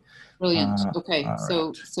momentarily. Brilliant. Okay, right.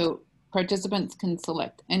 So participants can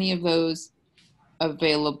select any of those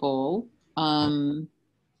available.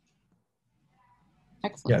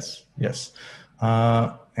 Excellent. Yes.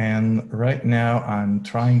 And right now I'm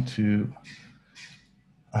trying to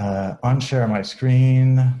unshare my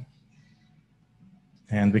screen,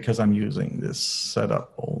 and because I'm using this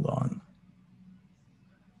setup, hold on.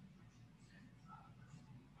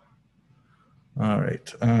 All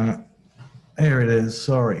right, here it is,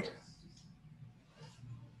 sorry.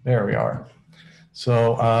 There we are.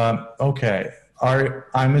 So, okay,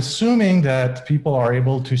 I'm assuming that people are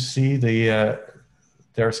able to see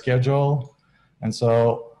their schedule, and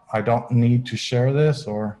so I don't need to share this,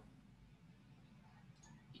 or?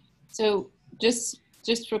 So just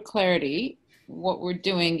for clarity, what we're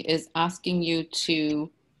doing is asking you to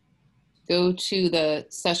go to the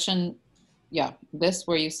session, this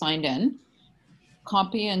where you signed in,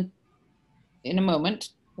 copy and in a moment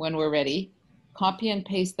when we're ready, copy and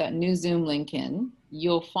paste that new Zoom link in.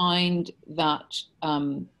 You'll find that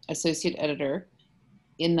associate editor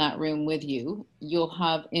in that room with you. You'll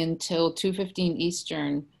have until 2:15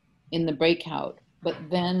 Eastern in the breakout, but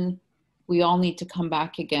then we all need to come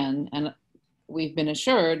back again, and we've been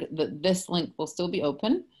assured that this link will still be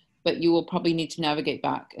open, but you will probably need to navigate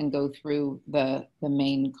back and go through the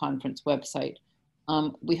main conference website.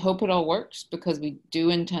 We hope it all works, because we do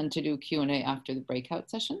intend to do Q&A after the breakout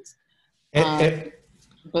sessions.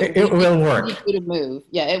 It will work. We need you to move.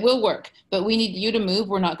 Yeah, it will work, but we need you to move.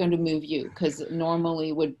 We're not going to move you, because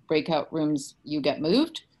normally with breakout rooms, you get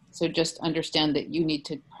moved. So just understand that you need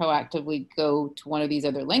to proactively go to one of these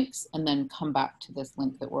other links and then come back to this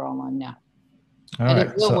link that we're all on now. All and right,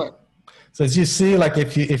 it will work. So as you see, like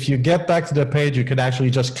if you get back to the page, you could actually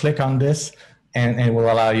just click on this and it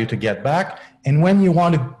will allow you to get back. And when you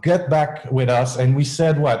want to get back with us, and we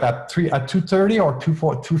said what, at 2:30 or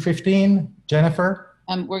 2:15, Jennifer?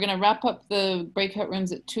 We're going to wrap up the breakout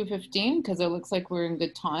rooms at 2:15 because it looks like we're in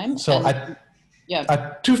good time. So And,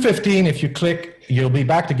 at 2:15, if you click, you'll be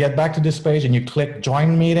back to get back to this page, and you click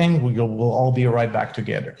join meeting, we'll all be right back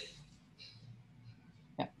together.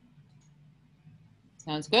 Yeah.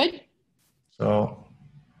 Sounds good. So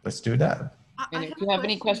let's do that. And if you have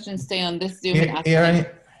any questions, stay on this Zoom. And ask them.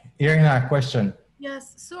 Irina, question.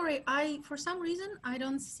 Yes, sorry. For some reason, I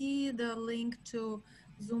don't see the link to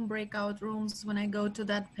Zoom breakout rooms when I go to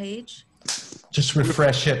that page. Just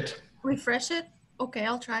refresh it. Refresh it? Okay,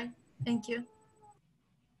 I'll try. Thank you.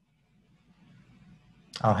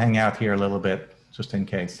 I'll hang out here a little bit, just in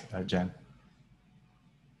case, Jen.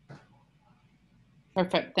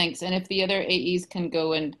 Perfect, thanks. And if the other AEs can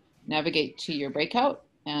go and navigate to your breakout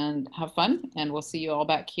and have fun, and we'll see you all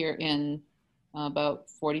back here in about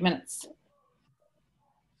 40 minutes,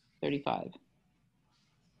 35.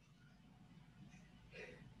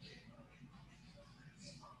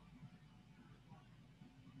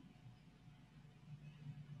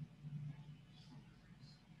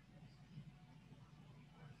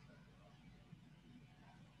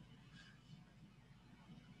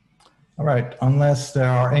 All right, unless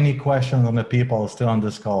there are any questions on the people still on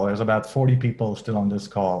this call, there's about 40 people still on this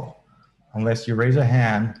call. Unless you raise a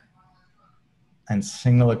hand and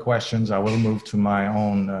signal the questions, I will move to my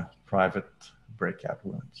own private breakout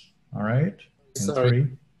rooms. All right? In Sorry.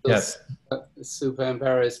 3. Yes. Super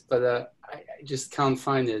embarrassed, but I just can't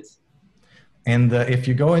find it. And if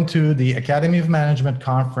you go into the Academy of Management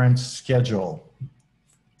conference schedule,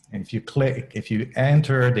 and if you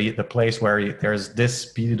enter the place where there's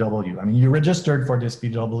this PDW, I mean, you registered for this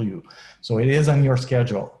PDW, so it is on your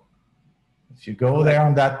schedule. If you go there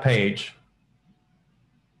on that page,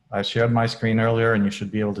 I shared my screen earlier and you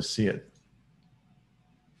should be able to see it.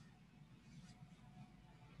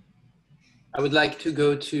 I would like to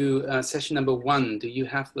go to session number 1. Do you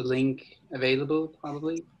have the link available,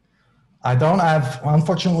 probably? I don't have,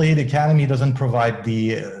 unfortunately, the Academy doesn't provide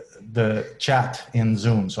the chat in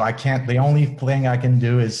Zoom. So I can't, the only thing I can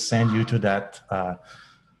do is send you to that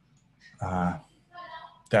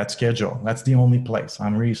schedule. That's the only place.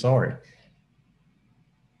 I'm really sorry.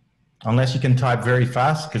 Unless you can type very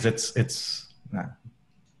fast, because nah.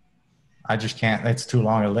 I just can't, it's too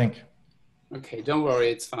long a link. Okay, don't worry,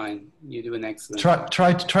 it's fine. You do an excellent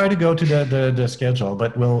Try to go to the schedule,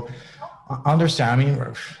 but we'll understand. I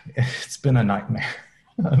mean, it's been a nightmare.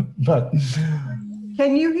 But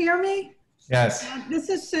Can you hear me? yes. This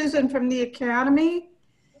is Susan from the Academy.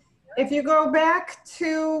 If you go back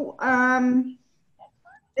to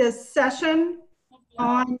this session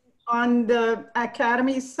on the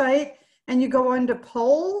Academy site and you go into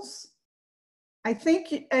polls, I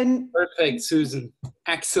think, and Perfect, Susan.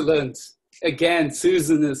 Excellent. Again,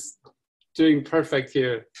 Susan is doing perfect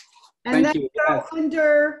here. and Thank then you. go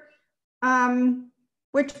under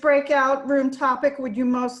which breakout room topic would you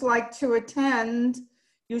most like to attend?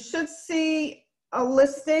 You should see a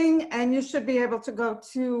listing and you should be able to go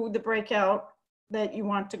to the breakout that you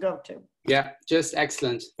want to go to. Yeah, just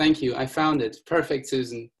excellent. Thank you. I found it. Perfect,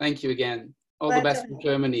 Susan. Thank you again. All the best from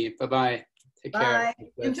Germany. Bye-bye. Take care. Bye.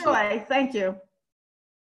 Enjoy. Thank you.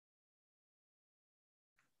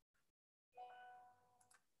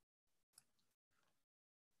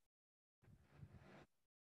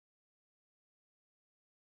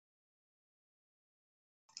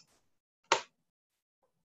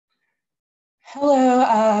 Hello,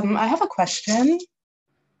 I have a question.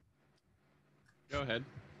 Go ahead.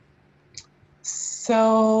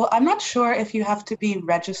 So I'm not sure if you have to be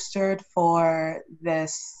registered for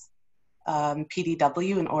this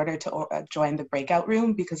PDW in order to join the breakout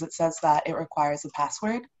room, because it says that it requires a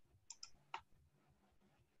password.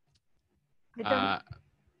 I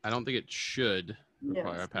don't think it should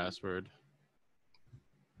require a password.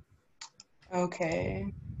 Okay,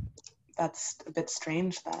 that's a bit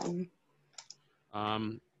strange then.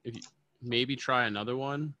 If you maybe try another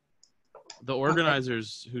one. The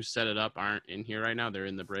organizers who set it up aren't in here right now. They're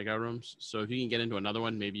in the breakout rooms. So if you can get into another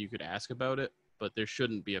one, maybe you could ask about it, but there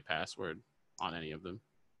shouldn't be a password on any of them.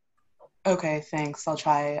 Okay, thanks. I'll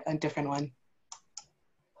try a different one.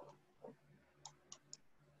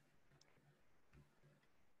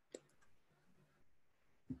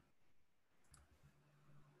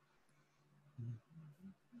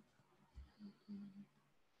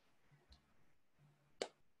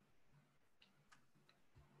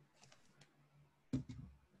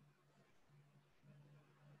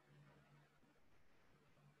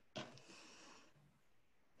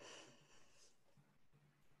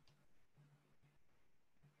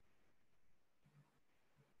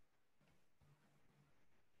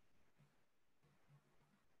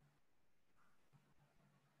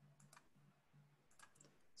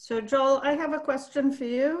 So Joel, I have a question for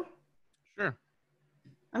you. Sure.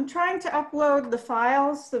 I'm trying to upload the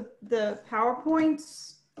files, the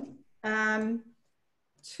PowerPoints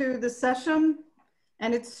to the session,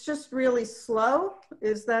 and it's just really slow.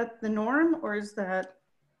 Is that the norm, or is that?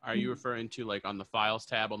 Are you referring to like on the files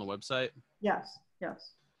tab on the website? Yes,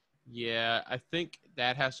 yes. Yeah, I think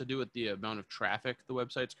that has to do with the amount of traffic the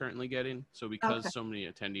website's currently getting. So because Okay. so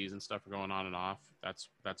many attendees and stuff are going on and off, that's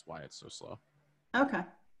why it's so slow. Okay,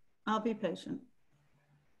 I'll be patient.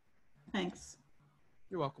 Thanks.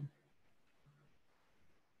 You're welcome.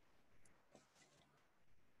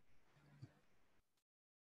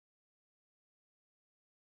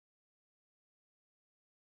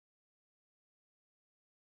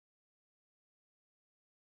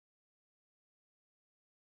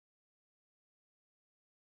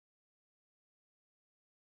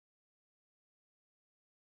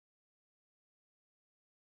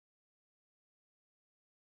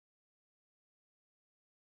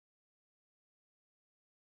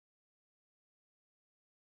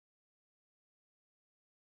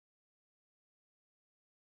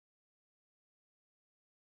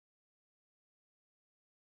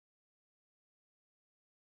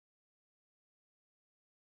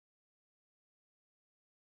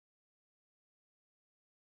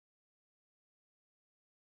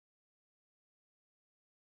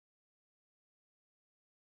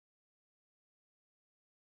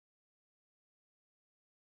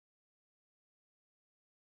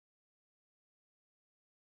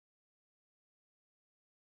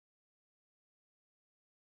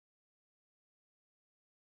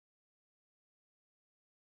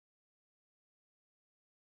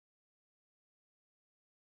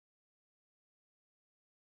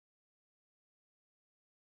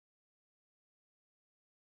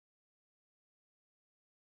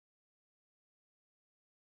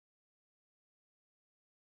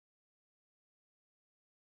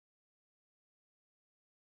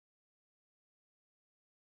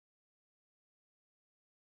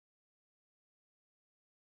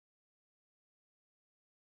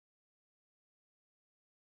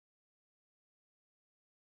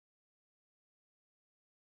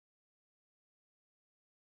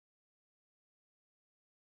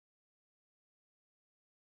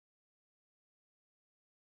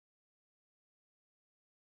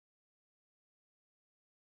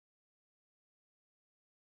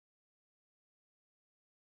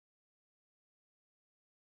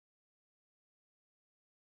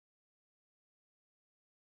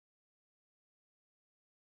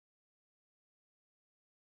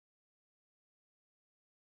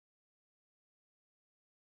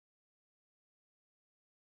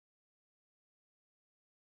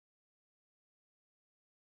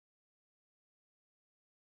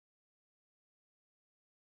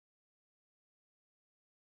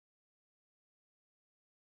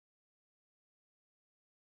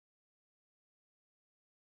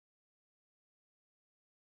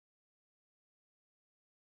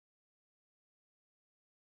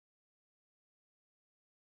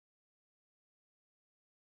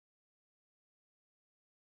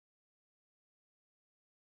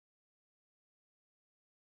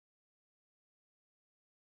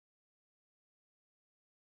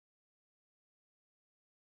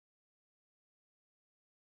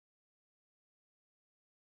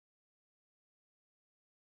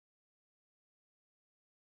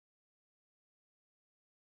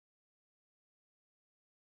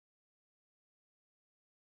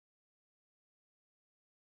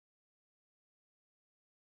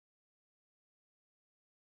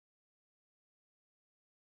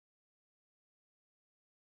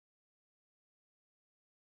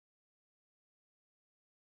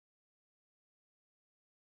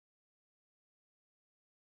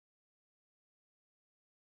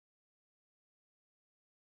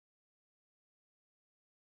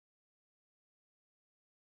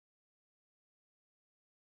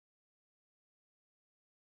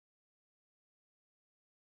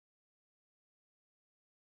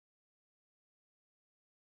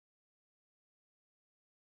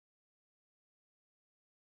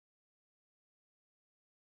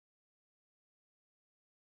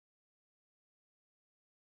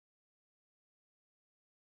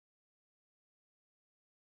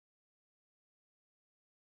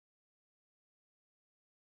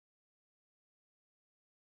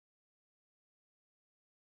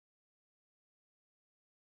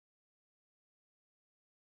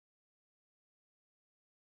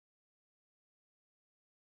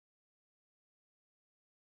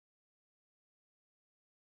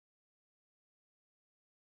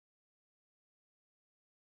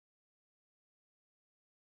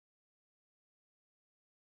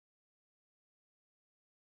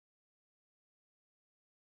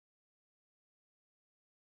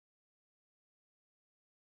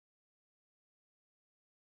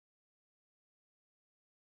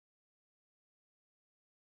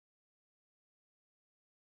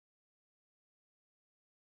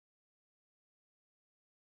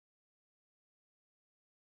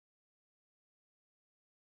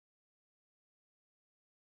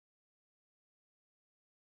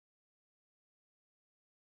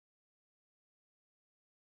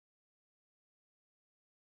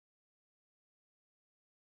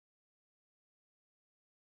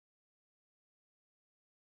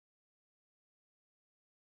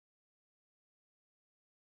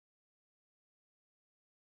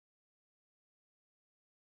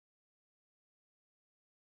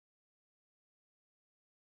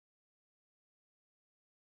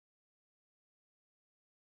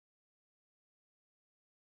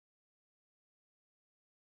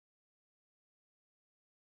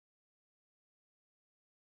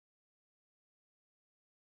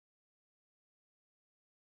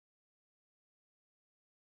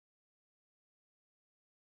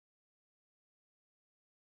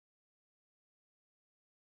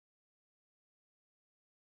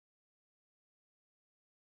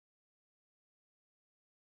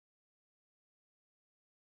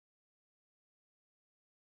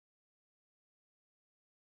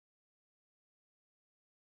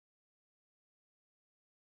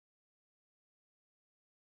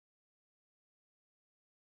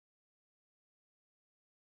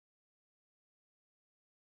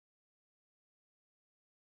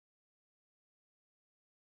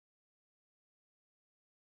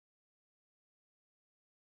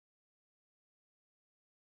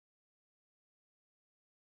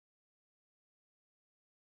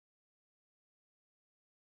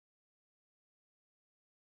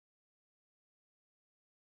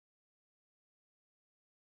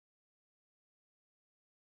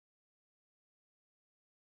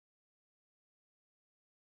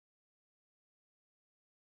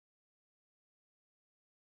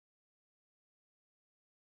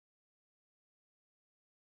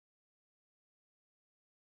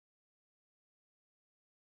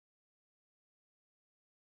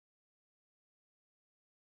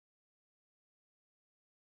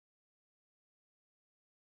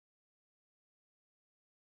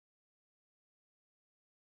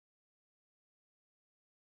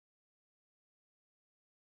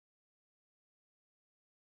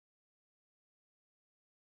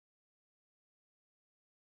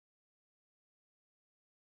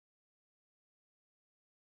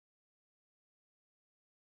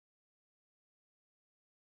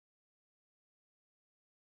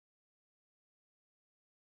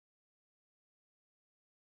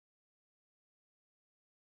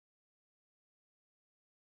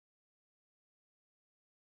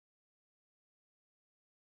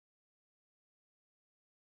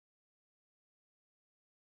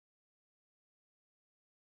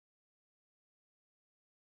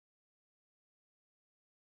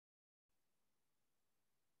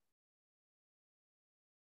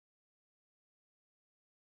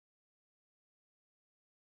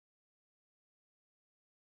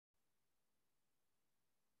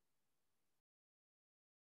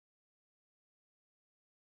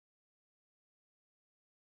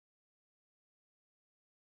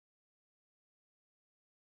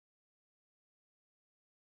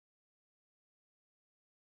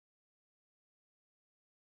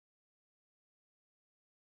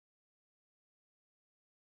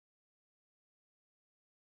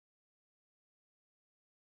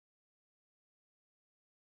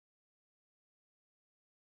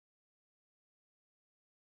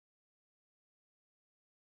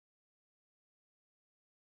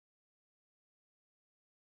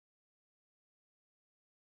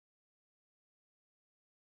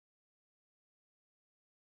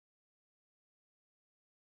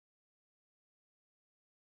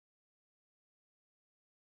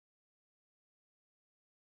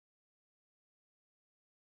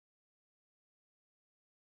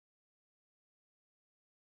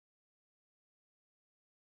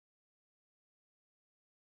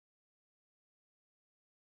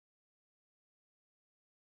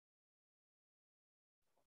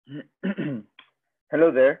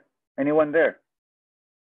 Hello there. Anyone there?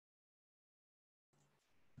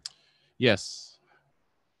 Yes.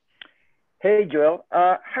 Hey, Joel.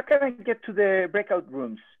 How can I get to the breakout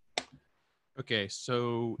rooms? Okay,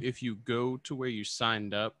 so if you go to where you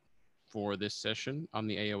signed up for this session on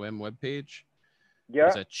the AOM webpage, Yeah.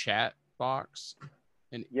 there's a chat box.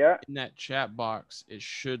 And yeah. in that chat box, it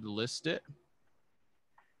should list it.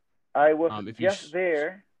 I was if just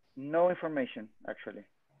there. No information, actually.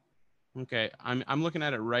 Okay, I'm looking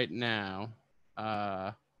at it right now.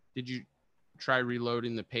 Did you try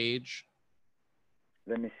reloading the page?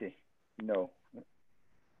 Let me see. No.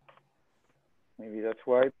 Maybe that's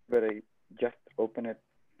why, but I just opened it.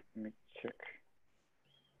 Let me check.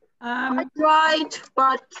 I tried,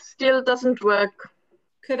 but still doesn't work.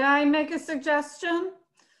 Could I make a suggestion?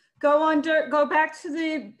 Go back to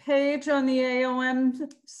the page on the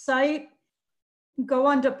AOM site, go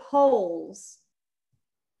under polls.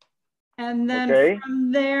 And then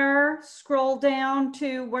from there, scroll down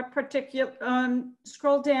to what particular,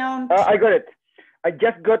 scroll down. I got it. I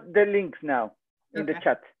just got the links now in the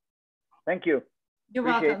chat. Thank you. You're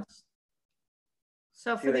welcome.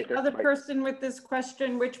 So for the other person with this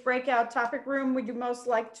question, which breakout topic room would you most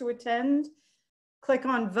like to attend? Click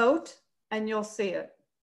on vote and you'll see it.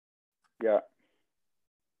 Yeah.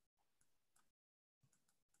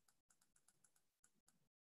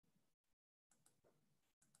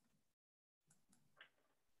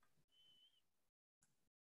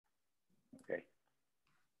 Okay.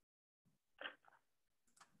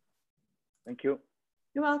 Thank you.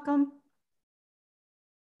 You're welcome.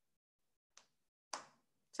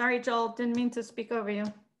 Sorry, Joel, didn't mean to speak over you.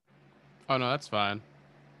 Oh, no, that's fine.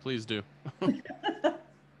 Please do.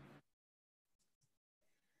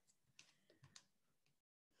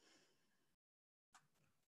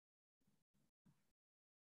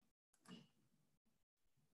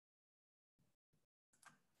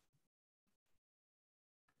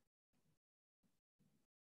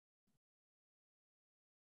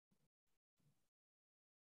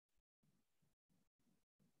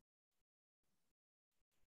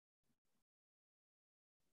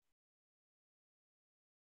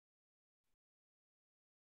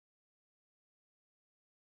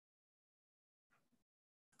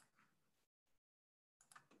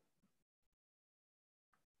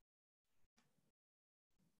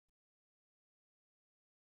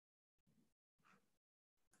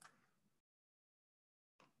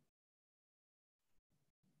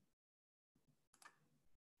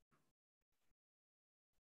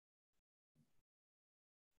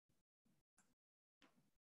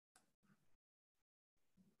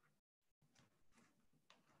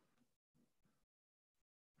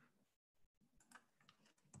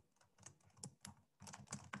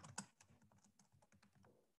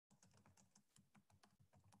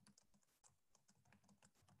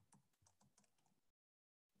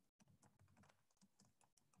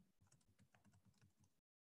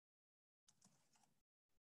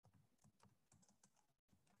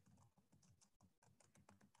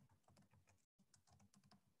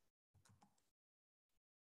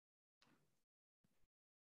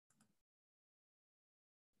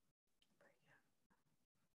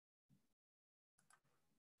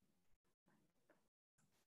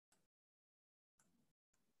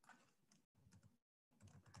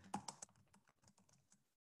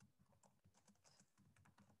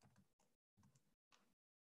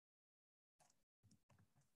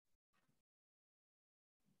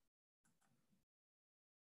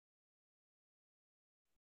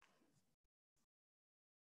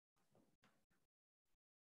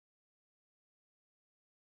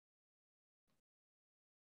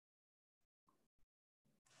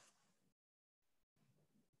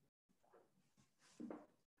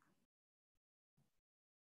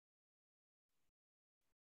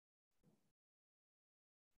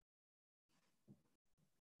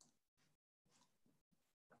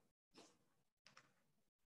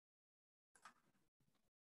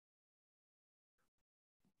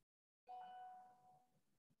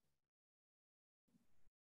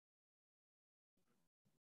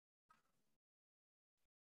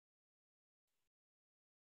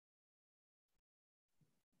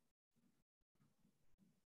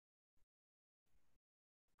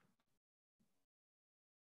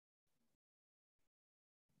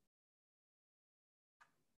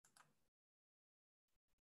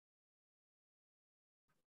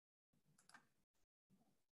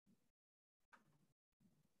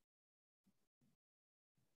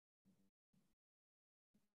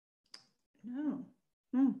 No.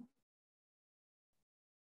 Hmm.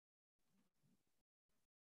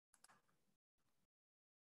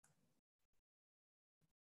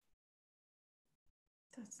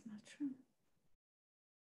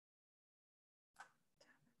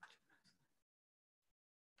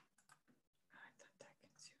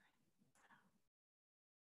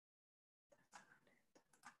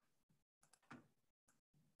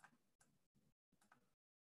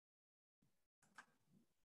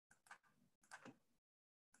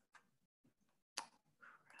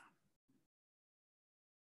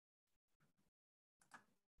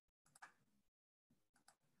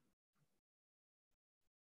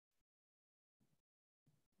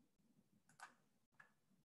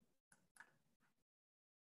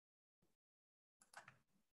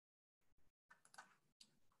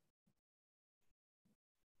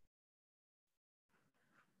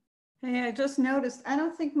 Hey, I just noticed, I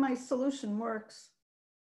don't think my solution works.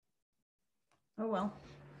 Oh, well.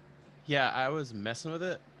 Yeah, I was messing with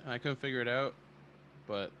it. And I couldn't figure it out,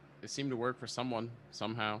 but it seemed to work for someone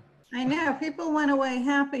somehow. I know people went away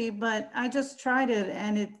happy, but I just tried it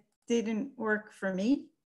and it didn't work for me.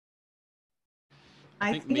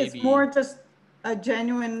 I think it's more just a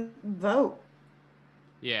genuine vote.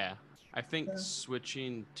 Yeah, I think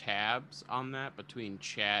switching tabs on that between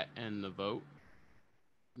chat and the vote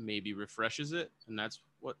maybe refreshes it, and that's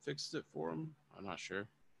what fixed it for him. I'm not sure.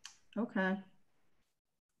 Okay.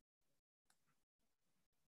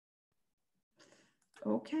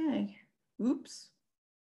 Okay. Oops.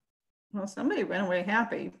 Well, somebody went away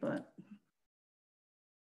happy, but.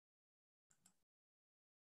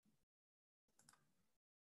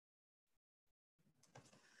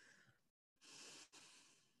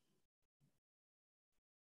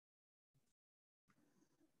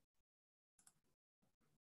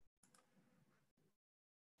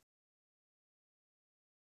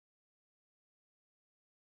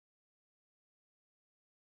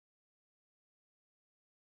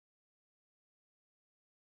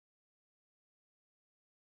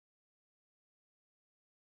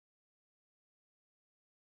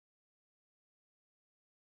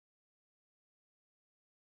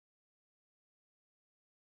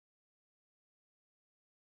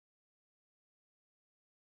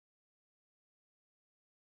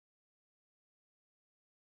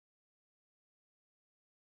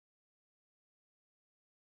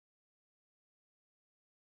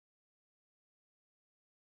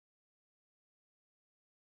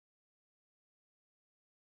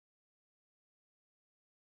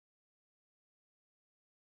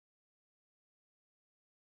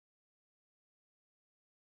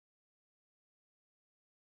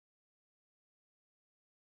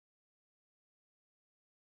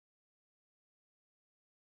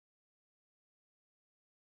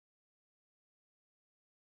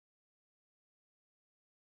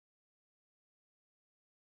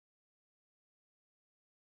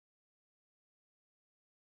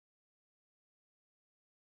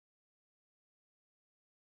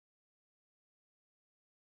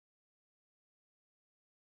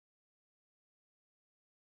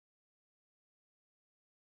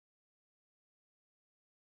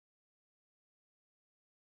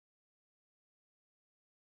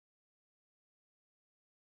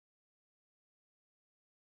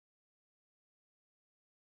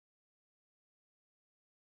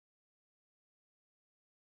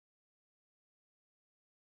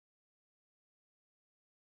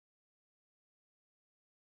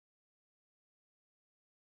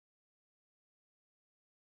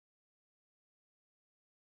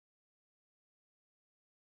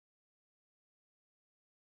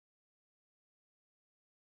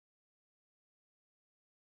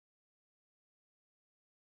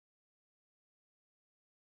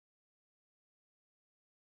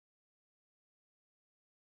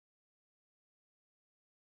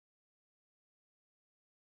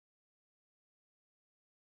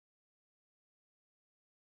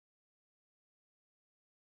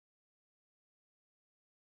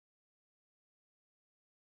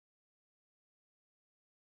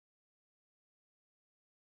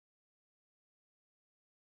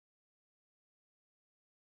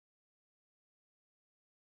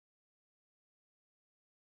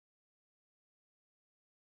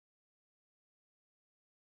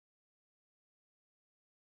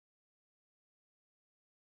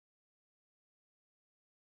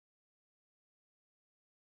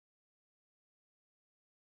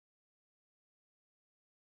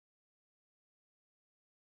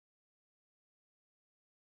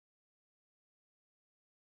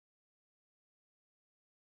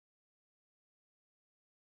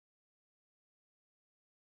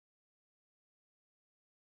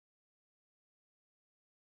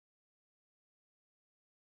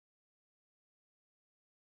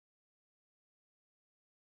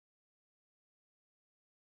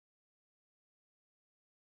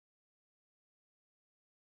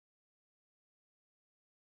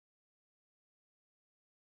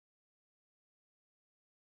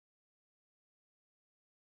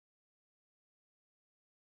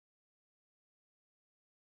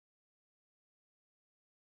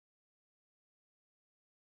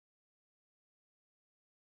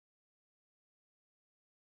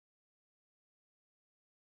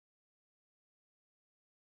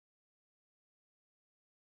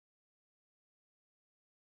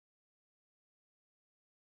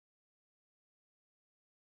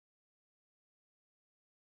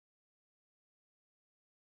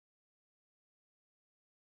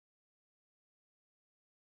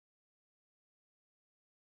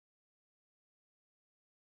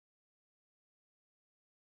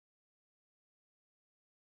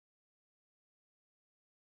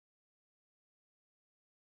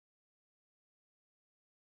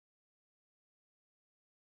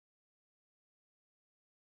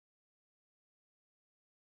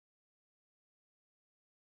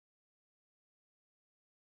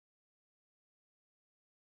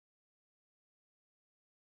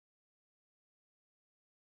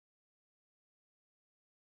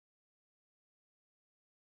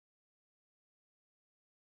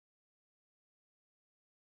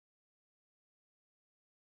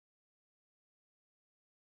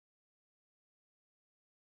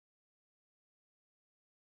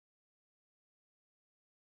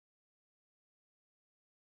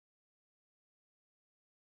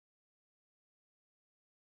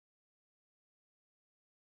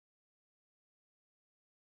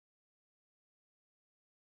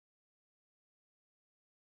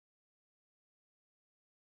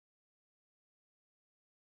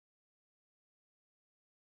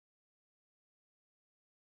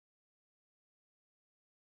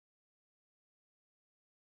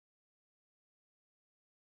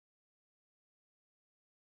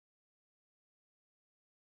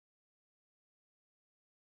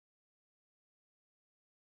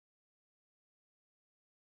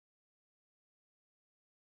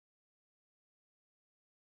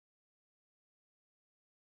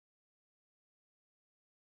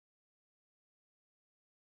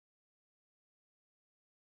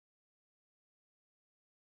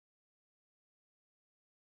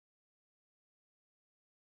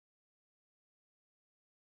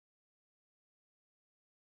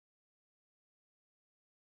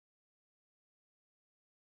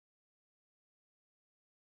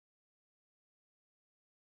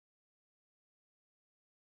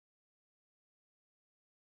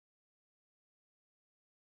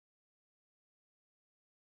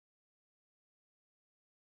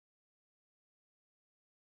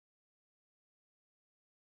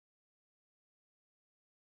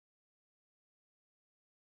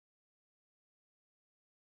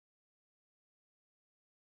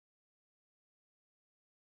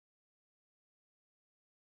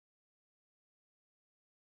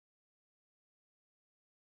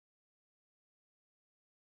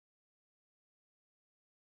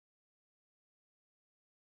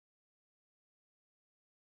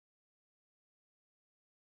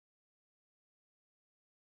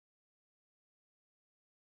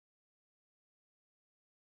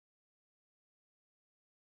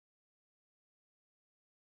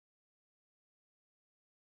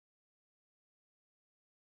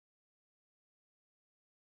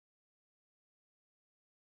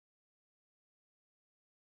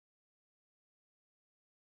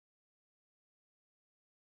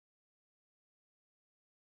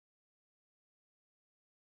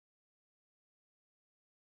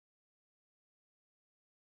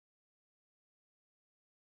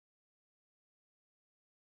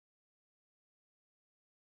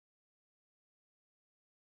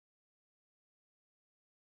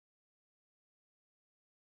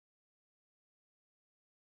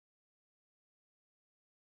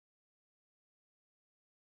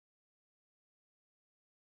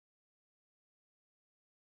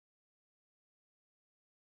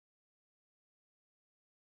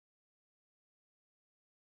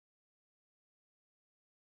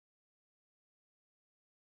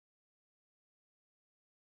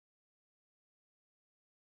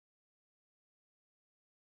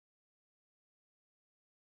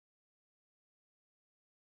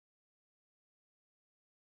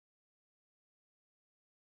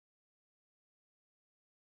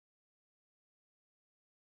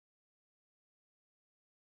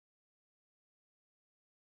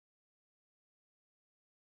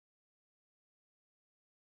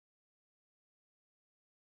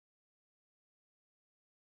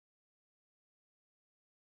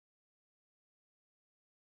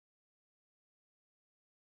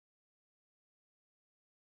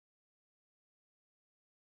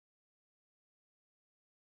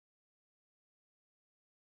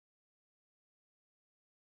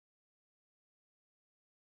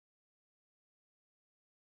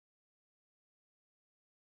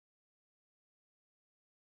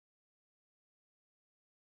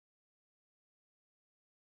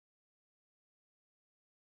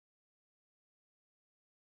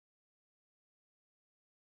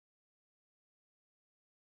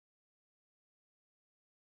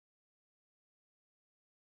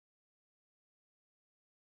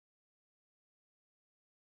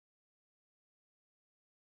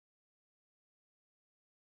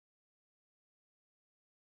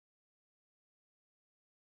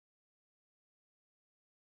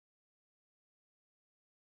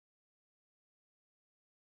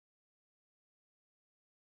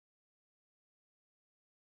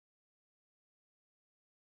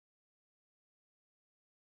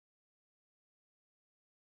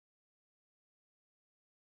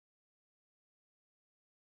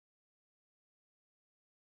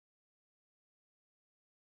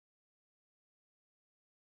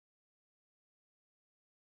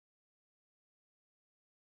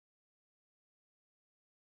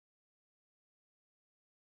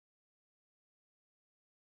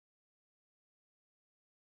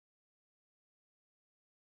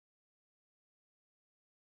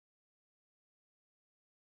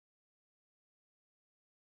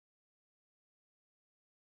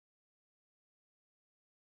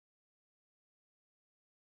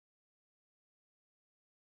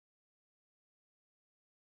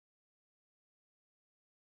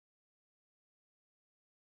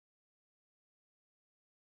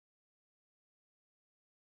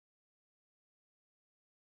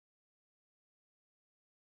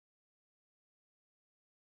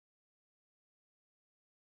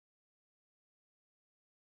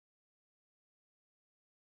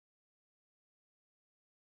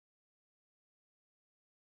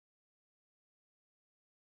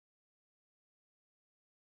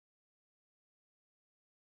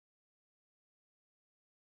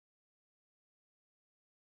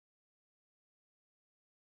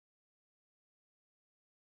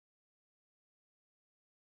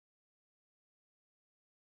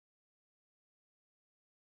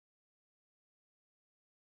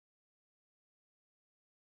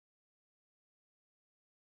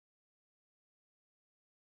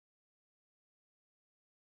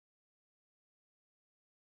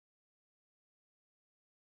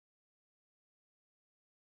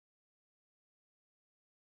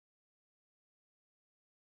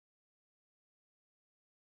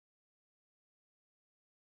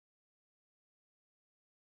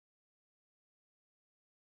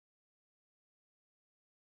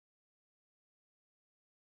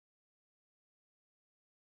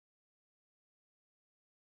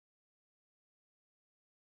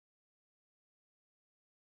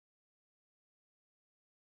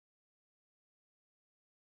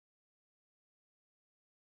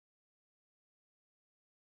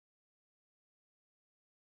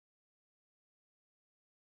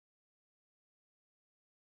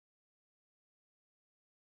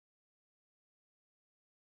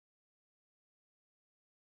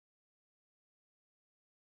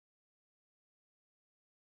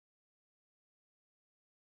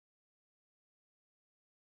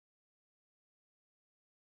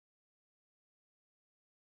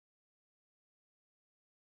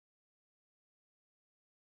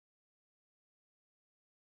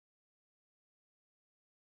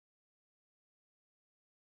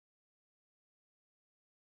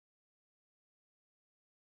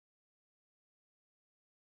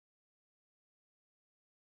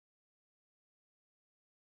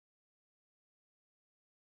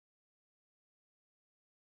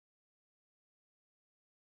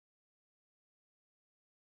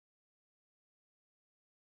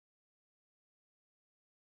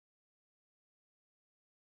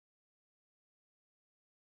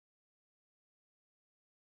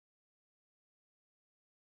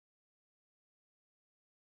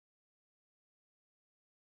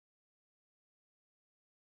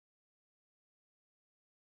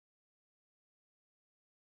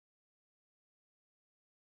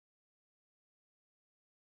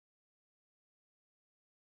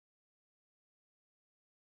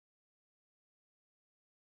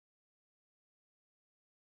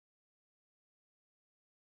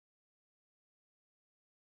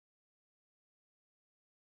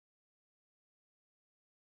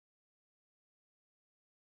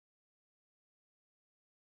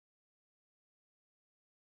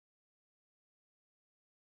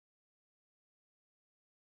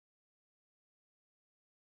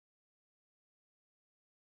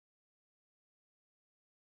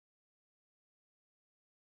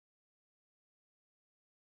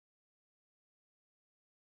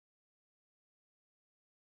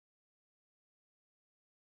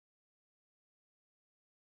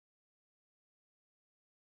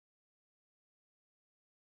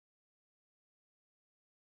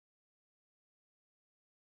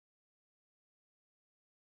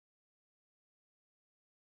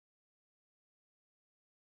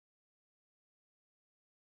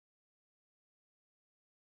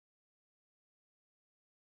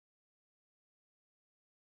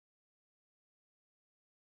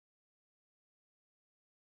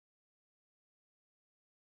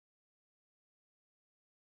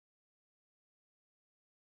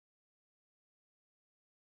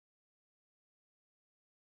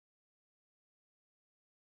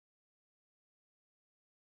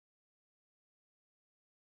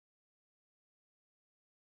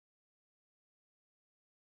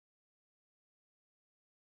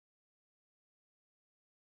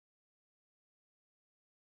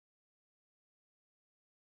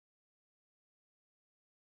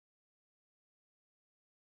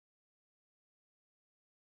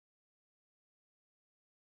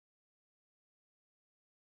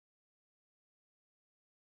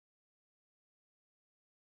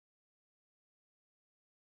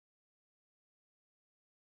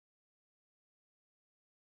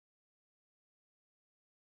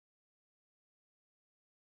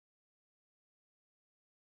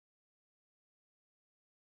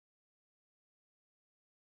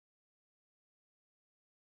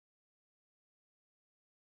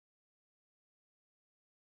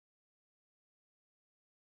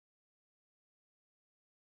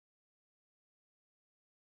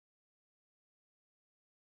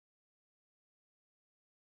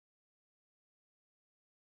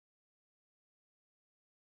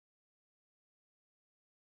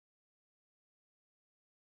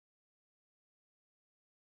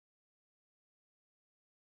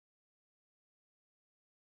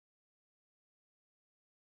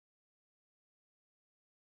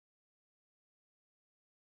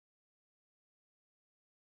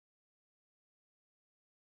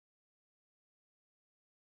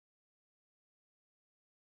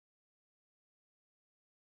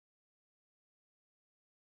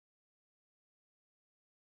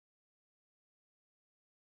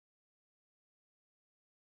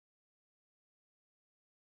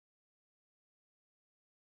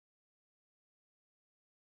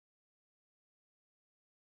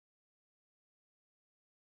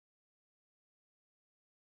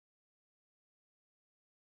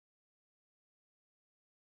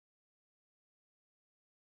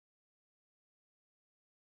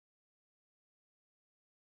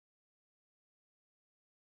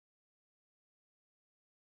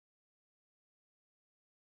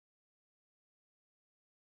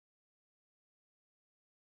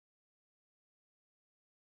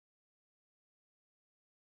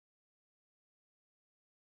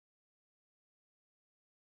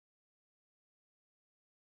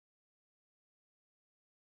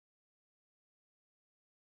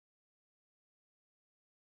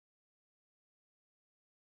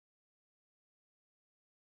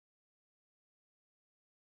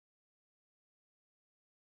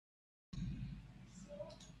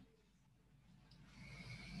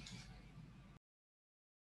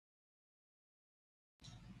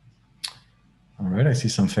 All right, I see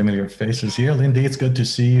some familiar faces here. Lindy, it's good to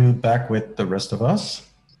see you back with the rest of us.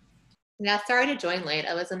 Yeah, sorry to join late.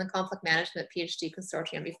 I was in the conflict management PhD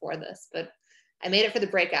consortium before this, but I made it for the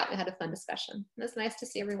breakout. We had a fun discussion. It was nice to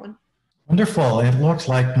see everyone. Wonderful. It looks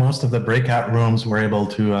like most of the breakout rooms were able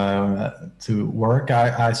to work.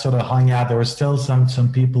 I sort of hung out. There were still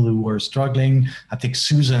some people who were struggling. I think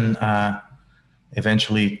Susan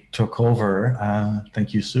eventually took over.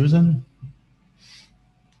 Thank you, Susan.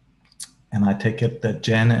 And I take it that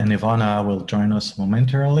Jen and Ivana will join us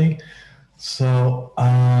momentarily. So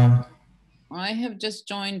I have just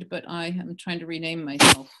joined, but I am trying to rename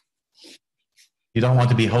myself. You don't want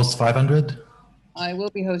to be host 500? I will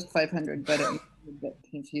be host 500, but it's a bit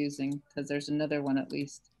confusing because there's another one at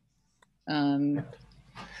least.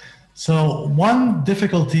 So one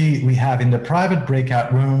difficulty we have in the private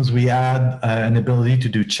breakout rooms, we add an ability to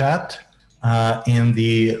do chat. In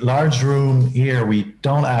the large room here, we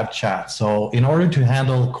don't have chat. So in order to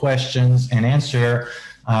handle questions and answer,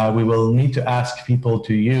 we will need to ask people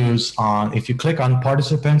to use if you click on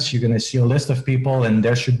participants, you're going to see a list of people and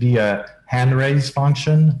there should be a hand raise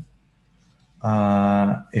function.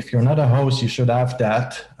 If you're not a host, you should have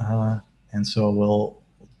that. And so we'll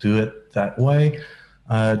do it that way.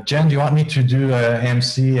 Jen, do you want me to do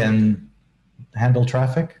MC and handle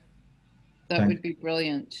traffic? That would be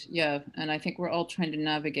brilliant. Yeah. And I think we're all trying to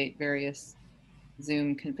navigate various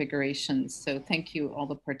Zoom configurations. So thank you, all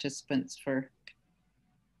the participants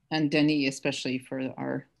and Denis especially for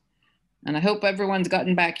and I hope everyone's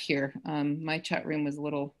gotten back here. My chat room was a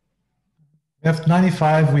little. We have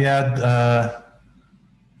 95, we had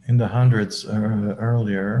in the hundreds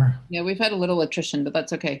earlier. Yeah, we've had a little attrition, but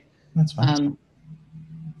that's okay. That's fine.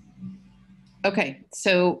 Okay,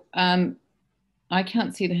 so I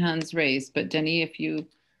can't see the hands raised, but Denis, if you.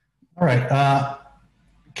 All right.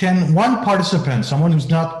 Can one participant, someone who's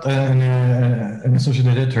not an associate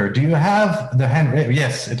editor, do you have the hand raised?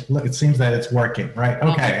 Yes, it seems that it's working, right?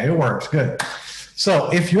 Okay, it works, good.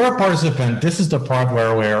 So if you're a participant, this is the part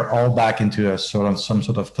where we're all back into some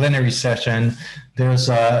sort of plenary session. There's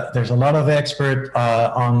a lot of expert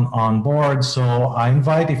on board. So I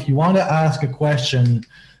invite, if you want to ask a question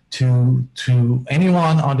to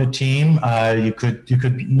anyone on the team, you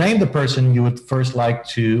could name the person you would first like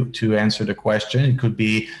to answer the question. It could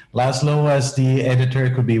be Laszlo as the editor.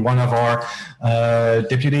 It could be one of our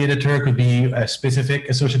deputy editor. It could be a specific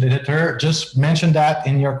associate editor. Just mention that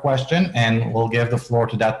in your question, and we'll give the floor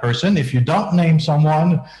to that person. If you don't name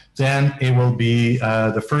someone, then it will be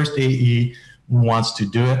the first AE who wants to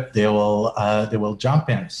do it. They will jump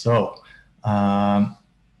in. So.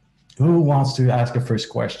 Who wants to ask a first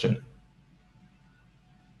question?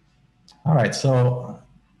 All right, so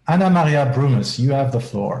Anna Maria Brumus, you have the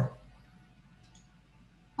floor.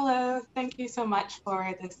 Hello, thank you so much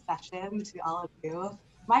for this session to all of you.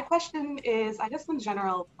 My question is, I guess in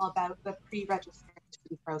general, about the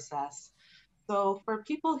pre-registration process. So for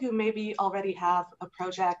people who maybe already have a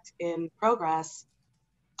project in progress,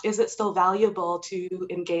 is it still valuable to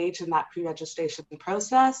engage in that pre-registration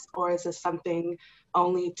process, or is this something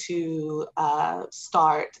only to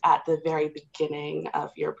start at the very beginning of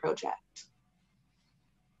your project?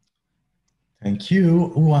 Thank you.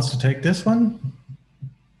 Who wants to take this one?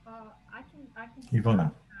 I can.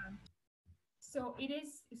 Ivana. So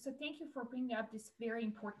thank you for bringing up this very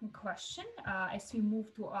important question as we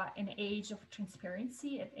move to an age of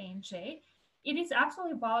transparency at AMJ. It is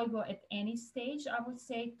absolutely valuable at any stage, I would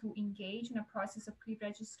say, to engage in a process of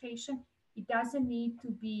pre-registration. It doesn't need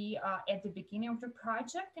to be at the beginning of the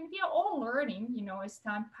project, and we are all learning, as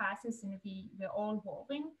time passes and we're all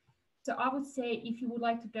evolving. So I would say if you would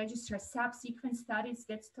like to register subsequent studies,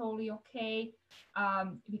 that's totally okay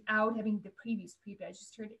without having the previous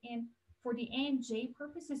pre-registered. And for the AMJ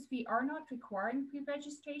purposes, we are not requiring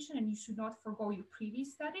pre-registration, and you should not forgo your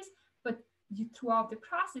previous studies, but throughout the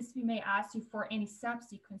process, we may ask you for any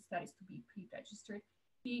subsequent studies to be pre-registered.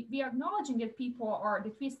 We are acknowledging that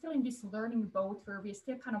that we're still in this learning boat where we're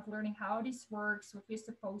still kind of learning how this works, what we're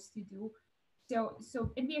supposed to do.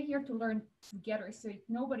 And we are here to learn together. So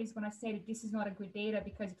nobody's going to say that this is not a good data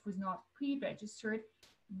because it was not pre-registered,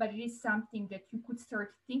 but it is something that you could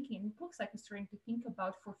start thinking. It looks like you're starting to think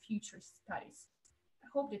about for future studies. I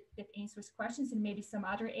hope that answers questions, and maybe some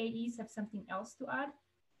other AEs have something else to add.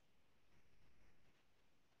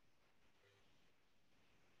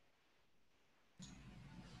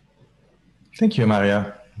 Thank you,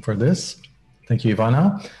 Maria, for this. Thank you,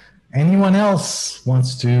 Ivana. Anyone else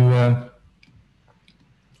wants to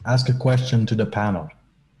ask a question to the panel?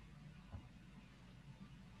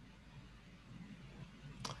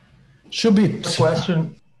 Should be a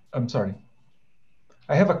question. I'm sorry.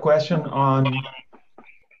 I have a question on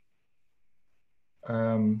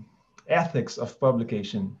ethics of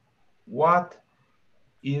publication. What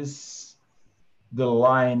is the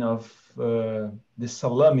line of the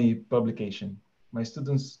salami publication? My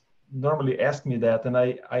students normally ask me that, and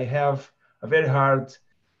I have a very hard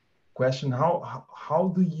question.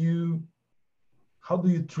 How do you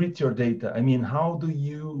treat your data? I mean, how do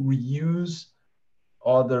you reuse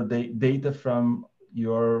other data from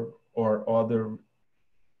your or other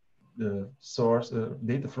source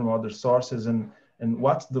data from other sources, and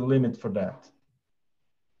what's the limit for that?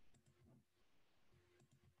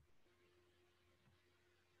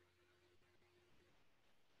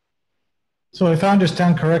 So if I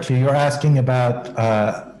understand correctly, you're asking about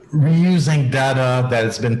reusing data that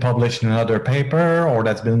has been published in another paper or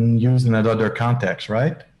that's been used in another context,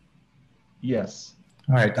 right? Yes.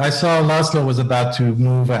 All right. I saw Laszlo was about to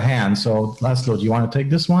move a hand. So Laszlo, do you want to take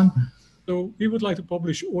this one? So we would like to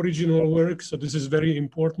publish original work. So this is very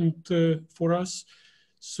important for us.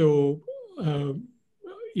 So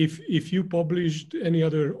if you published any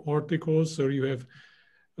other articles or you have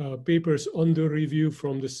papers under review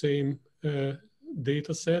from the same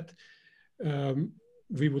data set,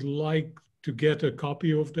 we would like to get a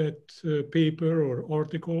copy of that paper or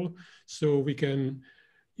article so we can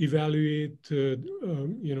evaluate,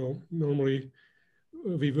 you know, normally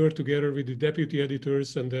we work together with the deputy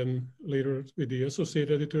editors and then later with the associate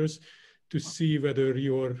editors to see whether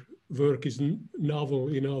your work is novel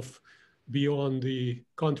enough beyond the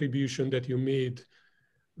contribution that you made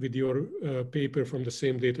with your paper from the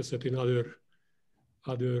same data set in other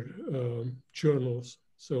journals.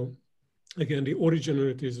 So again, the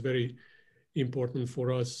originality is very important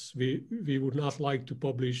for us. We would not like to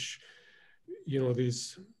publish, you know,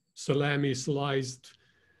 these salami sliced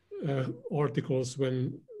articles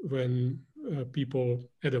when people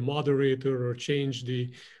add a moderator or change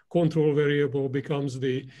the control variable becomes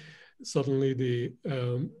suddenly the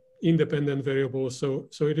independent variable. So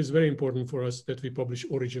it is very important for us that we publish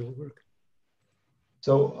original work.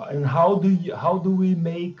 So, and how do we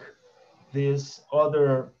make these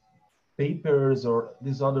other papers or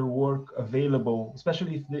this other work available,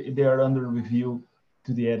 especially if they are under review,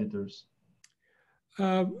 to the editors?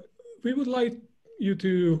 We would like you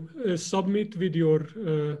to submit with your,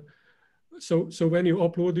 so when you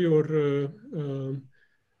upload your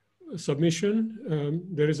submission,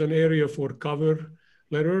 there is an area for cover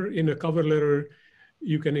letter. In a cover letter,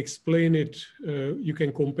 you can explain it, you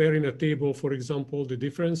can compare in a table, for example, the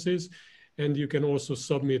differences, and you can also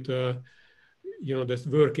submit you know, that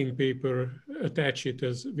working paper, attach it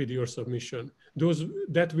as with your submission.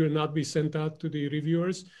 That will not be sent out to the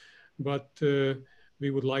reviewers, but we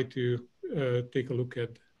would like to take a look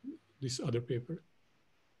at this other paper.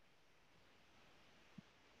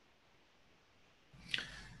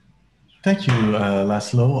 Thank you,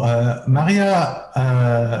 Laszlo. Maria,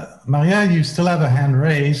 you still have a hand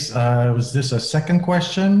raised. Was this a second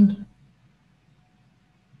question?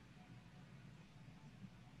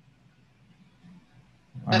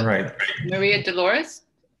 All right. Maria Dolores?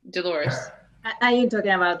 Are you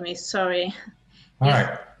talking about me? Sorry. All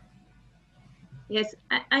right. Yes,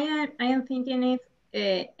 I am thinking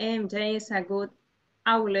if AMJ is a good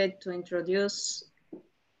outlet to introduce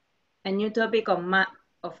a new topic of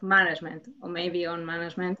management, or maybe on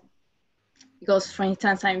management. Because, for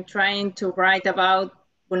instance, I'm trying to write about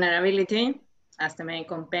vulnerability as the main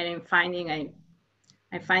comparing finding.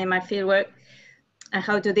 I find my fieldwork and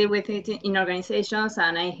how to deal with it in organizations.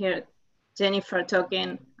 And I heard Jennifer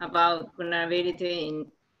talking about vulnerability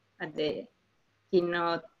at the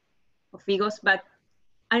keynote of Vigos, but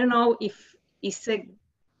I don't know if it's a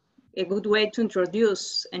good way to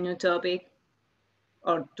introduce a new topic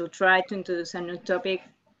or to try to introduce a new topic,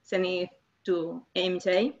 sending it to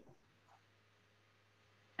AMJ.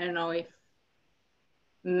 I don't know if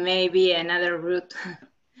maybe another route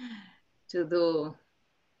to do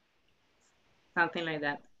something like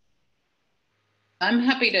that. I'm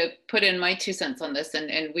happy to put in my 2 cents on this,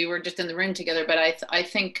 and we were just in the room together, but I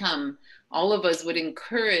think all of us would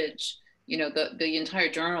encourage, you know, the entire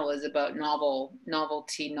journal is about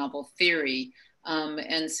novelty, novel theory.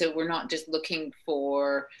 And so we're not just looking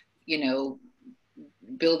for, you know,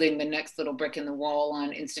 building the next little brick in the wall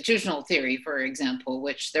on institutional theory, for example,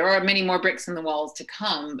 which there are many more bricks in the walls to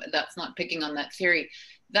come. That's not picking on that theory.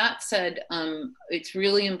 That said, it's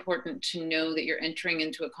really important to know that you're entering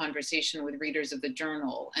into a conversation with readers of the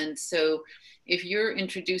journal. And so if you're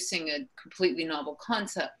introducing a completely novel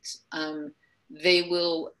concept, they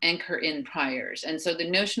will anchor in priors. And so the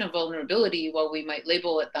notion of vulnerability, while we might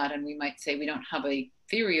label it that and we might say we don't have a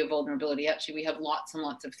theory of vulnerability. Actually, we have lots and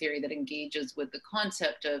lots of theory that engages with the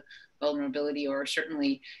concept of vulnerability, or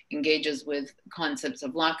certainly engages with concepts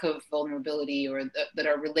of lack of vulnerability, or that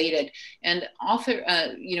are related. And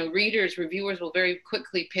readers, reviewers will very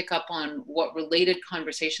quickly pick up on what related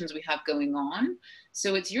conversations we have going on.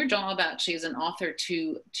 So it's your job actually as an author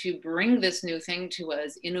to bring this new thing to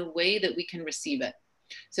us in a way that we can receive it.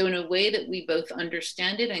 So in a way that we both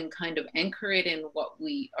understand it and kind of anchor it in what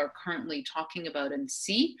we are currently talking about and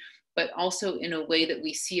see, but also in a way that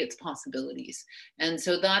we see its possibilities. And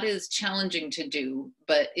so that is challenging to do,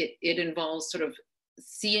 but it involves sort of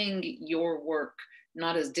seeing your work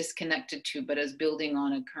not as disconnected to, but as building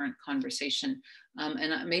on a current conversation.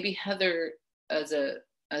 And maybe Heather,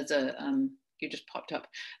 you just popped up.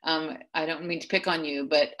 I don't mean to pick on you,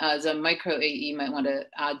 but as a micro AE might want to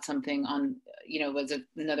add something on, as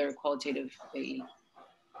another qualitative AE.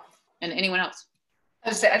 And anyone else?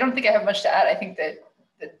 I don't think I have much to add. I think that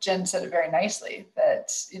Jen said it very nicely, that,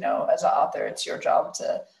 as an author, it's your job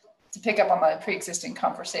to pick up on the pre-existing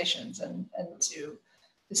conversations and to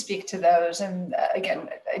speak to those. And again,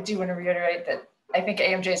 I do want to reiterate that I think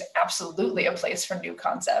AMJ is absolutely a place for new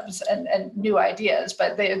concepts and new ideas,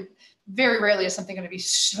 but they very rarely is something going to be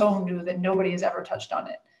so new that nobody has ever touched on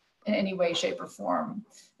it in any way, shape, or form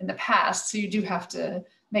in the past. So you do have to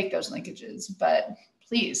make those linkages, but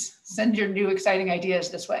please send your new exciting ideas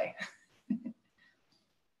this way.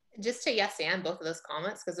 Just to yes and both of those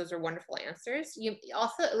comments, because those are wonderful answers. You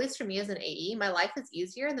also, at least for me as an AE, my life is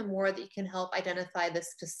easier the more that you can help identify the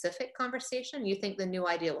specific conversation you think the new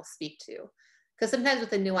idea will speak to. Because sometimes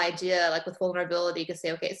with a new idea, like with vulnerability, you can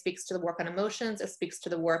say, okay, it speaks to the work on emotions, it speaks to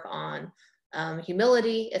the work on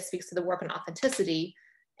humility, it speaks to the work on authenticity.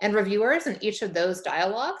 And reviewers in each of those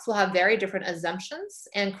dialogues will have very different assumptions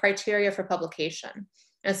and criteria for publication.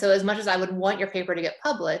 And so as much as I would want your paper to get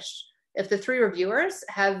published, if the three reviewers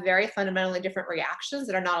have very fundamentally different reactions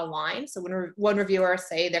that are not aligned, so when one reviewer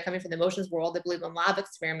say they're coming from the emotions world, they believe in lab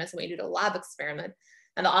experiments, and we do a lab experiment,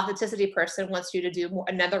 and the authenticity person wants you to do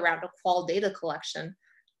another round of qual data collection,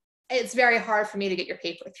 it's very hard for me to get your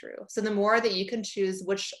paper through. So the more that you can choose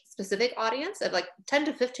which specific audience of like 10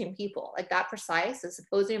 to 15 people, like that precise, a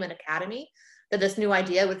symposium and academy that this new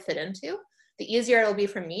idea would fit into, the easier it'll be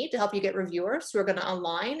for me to help you get reviewers who are going to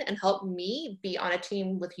align and help me be on a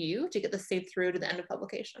team with you to get this thing through to the end of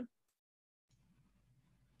publication.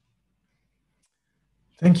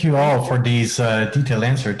 Thank you all for these detailed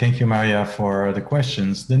answers. Thank you, Maria, for the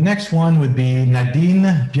questions. The next one would be Nadine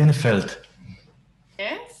Bienenfeld.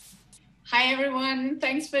 Yes. Hi, everyone.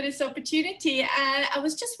 Thanks for this opportunity. I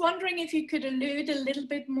was just wondering if you could allude a little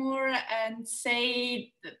bit more and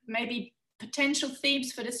say maybe potential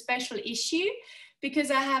themes for the special issue, because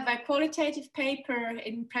I have a qualitative paper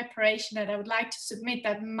in preparation that I would like to submit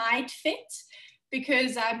that might fit,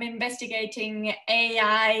 because I'm investigating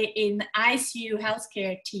AI in ICU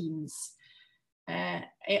healthcare teams,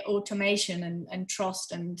 automation and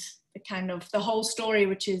trust, and the kind of the whole story,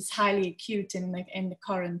 which is highly acute in the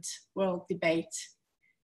current world debate.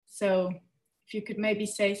 So if you could maybe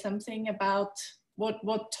say something about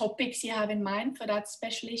what topics you have in mind for that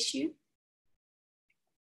special issue.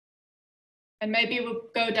 And maybe we'll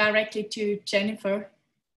go directly to Jennifer,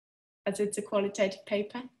 as it's a qualitative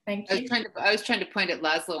paper. Thank you. I was trying to point at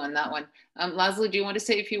Laszlo on that one. Laszlo, do you want to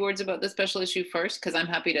say a few words about the special issue first? Because I'm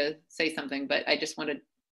happy to say something, but I just wanted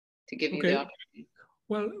to give you the opportunity.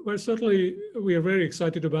 Well, certainly we are very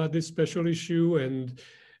excited about this special issue, and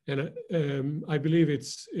I believe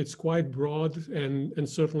it's quite broad, and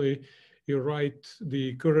certainly you're right.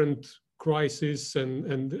 The current crisis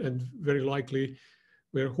and very likely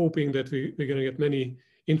we're hoping that we're going to get many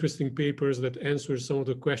interesting papers that answer some of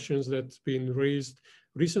the questions that's been raised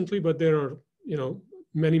recently, but there are,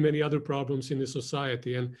 many other problems in the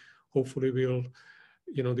society, and hopefully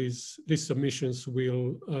these submissions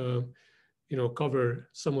will, cover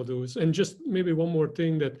some of those. And just maybe one more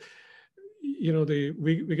thing that,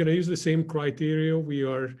 we're going to use the same criteria. We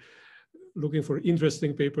are looking for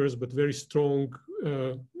interesting papers, but very strong,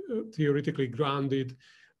 theoretically grounded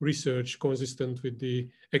research consistent with the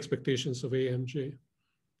expectations of AMJ.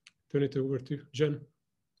 Turn it over to Jen.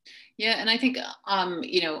 Yeah, and I think,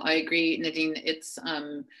 I agree, Nadine.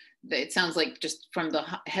 It sounds like just from the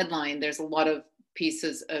headline, there's a lot of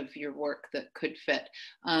pieces of your work that could fit.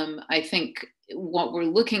 I think what we're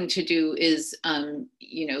looking to do is,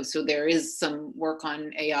 you know, so there is some work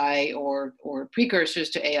on AI or precursors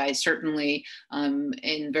to AI, certainly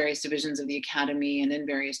in various divisions of the academy and in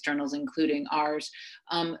various journals, including ours.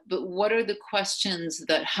 But what are the questions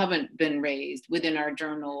that haven't been raised within our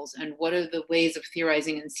journals, and what are the ways of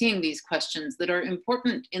theorizing and seeing these questions that are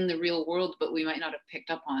important in the real world, but we might not have picked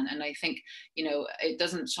up on? And I think, you know, it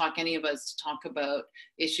doesn't shock any of us to talk about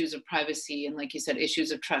issues of privacy and, like you said,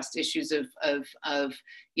 issues of trust, issues of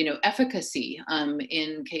you know, efficacy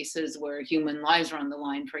in cases where human lives are on the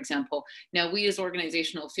line, for example. Now, we as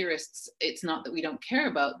organizational theorists, it's not that we don't care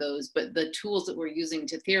about those, but the tools that we're using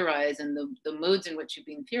to theorize and the modes in which you've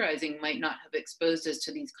been theorizing might not have exposed us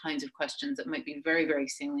to these kinds of questions that might be very, very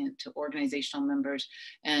salient to organizational members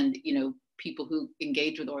and, you know, people who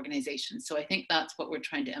engage with organizations. So I think that's what we're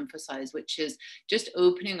trying to emphasize, which is just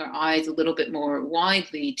opening our eyes a little bit more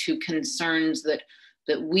widely to concerns that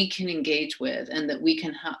we can engage with, and that we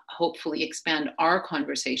can hopefully expand our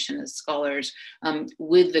conversation as scholars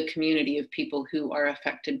with the community of people who are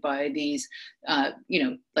affected by these, you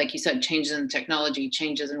know, like you said, changes in technology,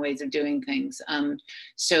 changes in ways of doing things.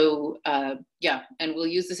 Yeah, and we'll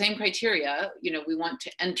use the same criteria. You know, we want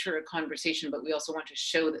to enter a conversation, but we also want to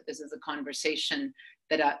show that this is a conversation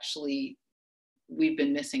that actually we've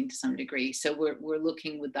been missing to some degree. So we're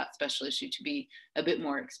looking with that special issue to be a bit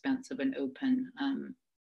more expansive and open.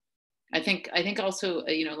 I think also,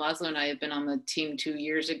 you know, Laszlo and I have been on the team 2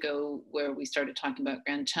 years ago where we started talking about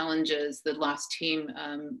grand challenges. The last team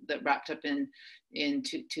that wrapped up in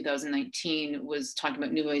 2019 was talking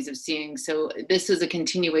about new ways of seeing. So this is a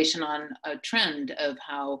continuation on a trend of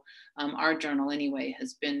how our journal anyway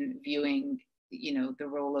has been viewing, you know, the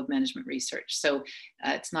role of management research. So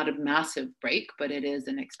it's not a massive break, but it is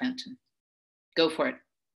an expansion. Go for it.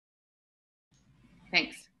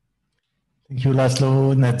 Thanks. Thank you,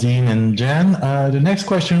 Laszlo, Nadine, and Jen. The next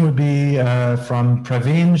question would be from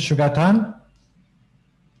Praveen Shugatan.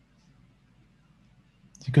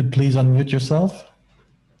 If you could please unmute yourself.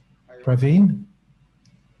 Praveen?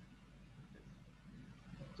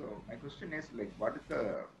 So my question is, like, what is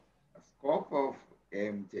the scope of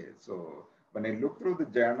AMJ? So when I look through the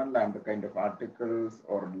journal and the kind of articles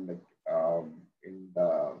or like in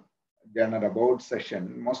the journal about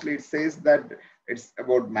session, mostly it says that it's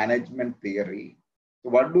about management theory. So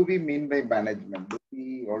what do we mean by management? Do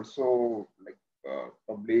we also like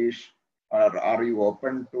publish, or are you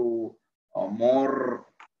open to more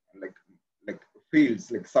like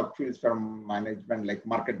fields, like subfields from management, like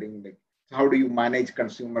marketing? Like, how do you manage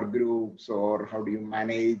consumer groups, or how do you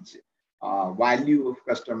manage value of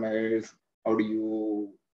customers? How do you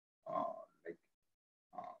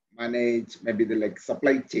manage maybe the like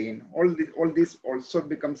supply chain? All this also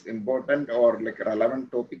becomes important or like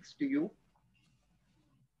relevant topics to you.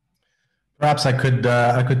 Perhaps I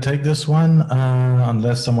could take this one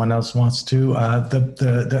unless someone else wants to.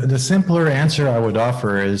 The simpler answer I would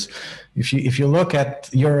offer is, if you look at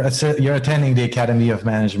you're attending the Academy of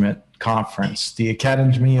Management conference. The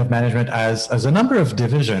Academy of Management as a number of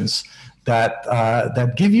divisions that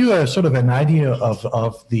give you a sort of an idea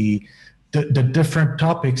of the different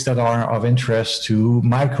topics that are of interest to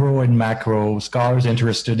micro and macro scholars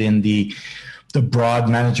interested in the broad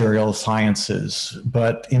managerial sciences.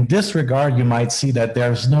 But in this regard, you might see that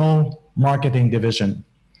there's no marketing division.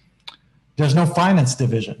 There's no finance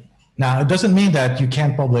division. Now, it doesn't mean that you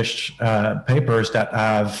can't publish papers that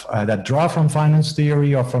have that draw from finance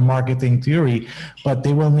theory or from marketing theory, but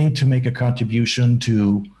they will need to make a contribution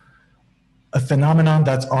to a phenomenon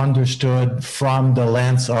that's understood from the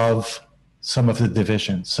lens of some of the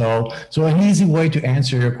divisions. So an easy way to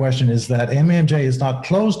answer your question is that AMJ is not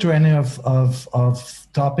close to any of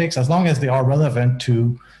topics as long as they are relevant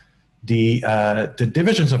to the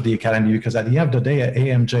divisions of the academy, because at the end of the day,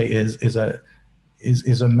 AMJ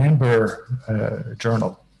is a member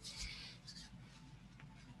journal.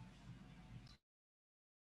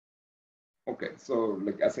 Okay, so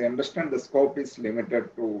like as I understand, the scope is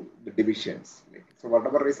limited to the divisions. Like, so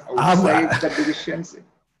whatever is outside the divisions.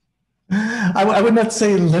 I would not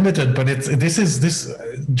say limited, but this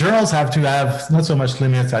journals have to have not so much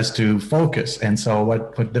limits as to focus, and so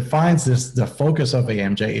what defines the focus of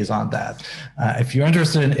AMJ is on that. If you're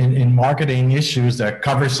interested in marketing issues, the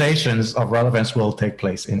conversations of relevance will take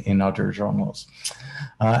place in other journals.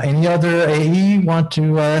 Any other AE want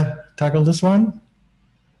to tackle this one?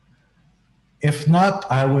 If not,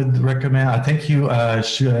 I would recommend. I thank you,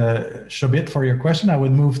 Shobit, for your question. I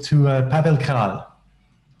would move to Pavel Kral.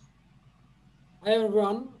 Hi,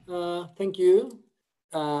 everyone. Thank you.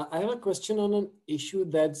 I have a question on an issue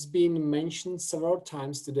that's been mentioned several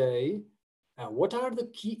times today, What are the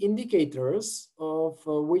key indicators of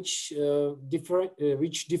which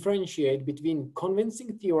differentiate between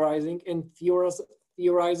convincing theorizing and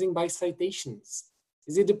theorizing by citations?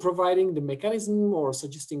 Is it providing the mechanism or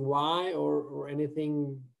suggesting why or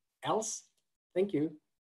anything else? Thank you.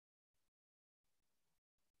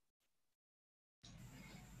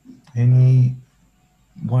 Anyone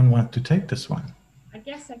want to take this one? I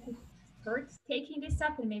guess I could start taking this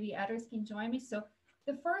up and maybe others can join me. So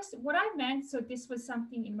the first, what I meant, so this was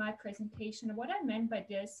something in my presentation, what I meant by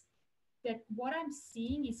this, that what I'm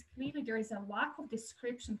seeing is clearly there is a lack of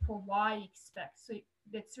description for why you expect so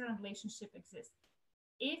that certain relationship exists.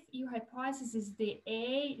 If your hypothesis is the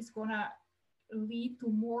A is gonna lead to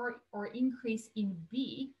more or increase in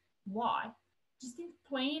B, why? Just in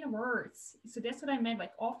plain words. So that's what I meant.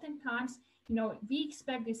 Like oftentimes, you know, we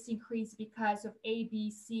expect this increase because of A, B,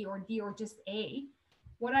 C, or D, or just A.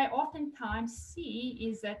 What I oftentimes see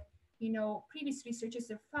is that, you know, previous researchers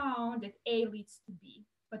have found that A leads to B,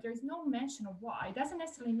 but there's no mention of why. It doesn't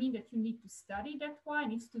necessarily mean that you need to study that why. It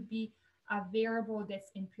needs to be a variable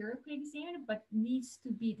that's empirically examined, but needs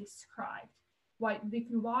to be described. Why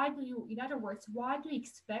do you, in other words, why do you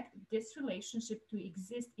expect this relationship to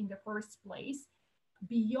exist in the first place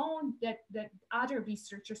beyond that other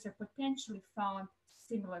researchers have potentially found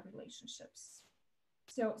similar relationships?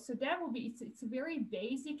 So that will be, it's very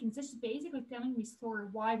basic and just basically telling me story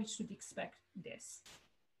why we should expect this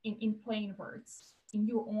in plain words, in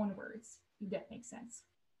your own words, if that makes sense.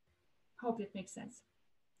 Hope that makes sense.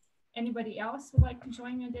 Anybody else would like to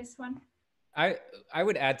join me on this one? I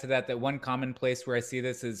would add to that one common place where I see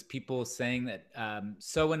this is people saying that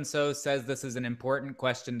so-and-so says this is an important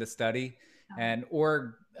question to study, and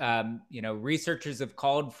or you know, researchers have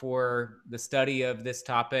called for the study of this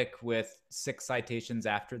topic with 6 citations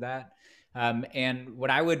after that. And what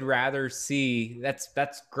I would rather see,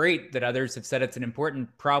 that's great that others have said it's an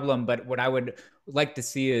important problem, but what I would like to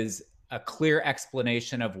see is a clear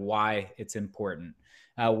explanation of why it's important,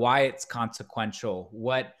 why it's consequential,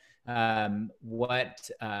 what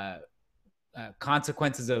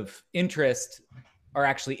consequences of interest are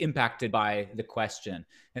actually impacted by the question.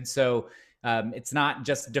 And so it's not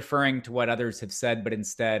just deferring to what others have said, but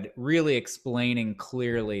instead really explaining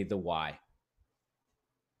clearly the why.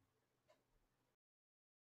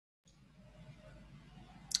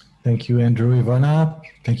 Thank you, Andrew, Ivana.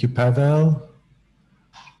 Thank you, Pavel.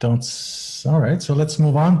 All right, so let's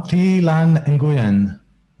move on. Tilan Nguyen,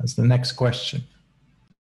 that's the next question.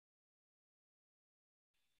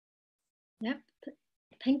 Yep,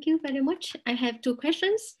 thank you very much. I have 2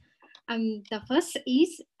 questions. The first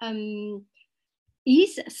is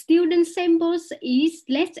student samples is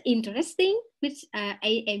less interesting with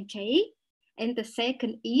AMJ? And the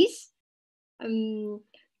second is,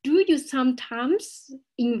 do you sometimes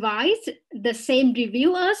invite the same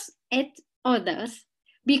reviewers as others?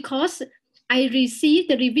 Because I receive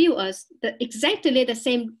the reviewers exactly the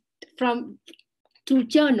same from 2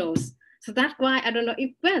 journals. So that's why I don't know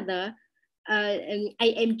if whether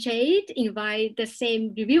AMJ invite the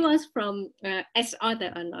same reviewers from as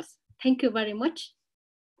other or not. Thank you very much.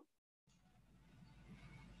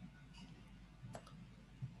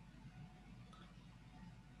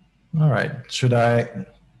 All right,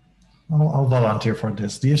 I'll volunteer for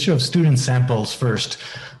this. The issue of student samples first.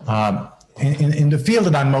 In the field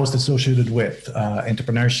that I'm most associated with,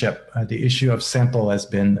 entrepreneurship, the issue of sample has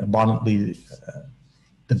been abundantly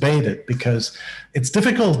debated because it's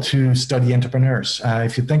difficult to study entrepreneurs.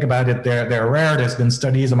 If you think about it, they're rare. There's been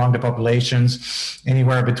studies among the populations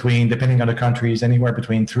anywhere between, depending on the countries, anywhere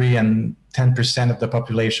between 3 and 10% of the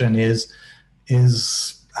population is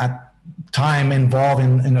at time involved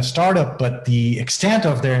in a startup, but the extent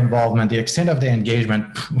of their involvement, the extent of their engagement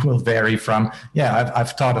will vary from,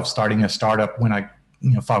 I've thought of starting a startup when I,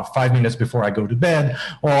 5 minutes before I go to bed,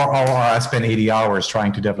 or I spend 80 hours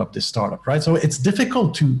trying to develop this startup, right? So it's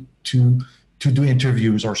difficult to do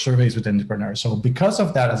interviews or surveys with entrepreneurs. So because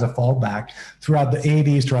of that, as a fallback, throughout the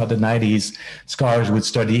 80s, throughout the 90s, scholars would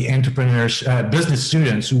study entrepreneurs, business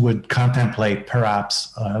students who would contemplate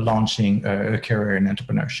perhaps launching a career in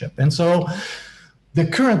entrepreneurship. And so the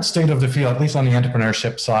current state of the field, at least on the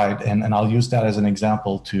entrepreneurship side, and I'll use that as an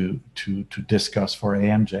example to discuss for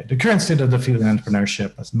AMJ, the current state of the field in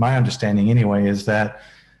entrepreneurship, as my understanding anyway, is that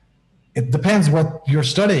it depends what you're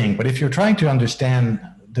studying. But if you're trying to understand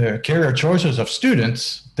the career choices of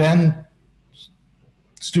students, then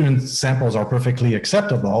student samples are perfectly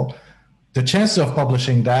acceptable. The chances of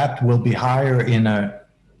publishing that will be higher in a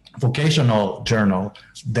vocational journal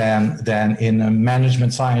than in a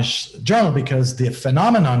management science journal, because the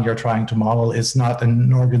phenomenon you're trying to model is not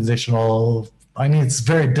an organizational, it's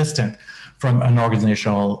very distant from an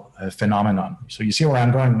organizational phenomenon. So you see where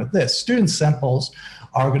I'm going with this. Student samples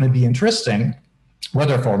are going to be interesting,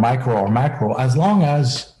 whether for micro or macro, as long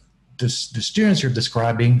as the students you're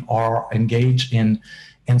describing are engaged in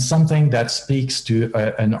something that speaks to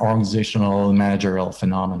an organizational managerial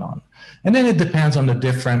phenomenon. And then it depends on the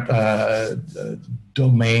different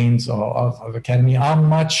domains of academy, how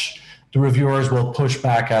much the reviewers will push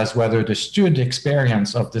back as whether the student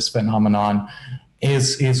experience of this phenomenon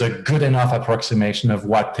is a good enough approximation of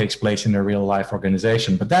what takes place in a real life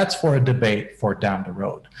organization. But that's for a debate for down the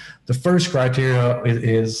road. The first criteria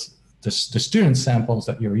is the student samples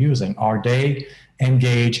that you're using. Are they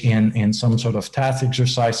engaged in some sort of task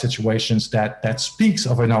exercise situations that speaks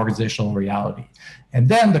of an organizational reality? And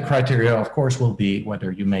then the criteria, of course, will be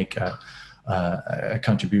whether you make a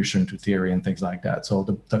contribution to theory and things like that. So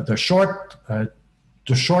the short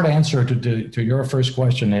answer to your first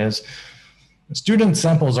question is, student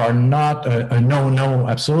samples are not a no,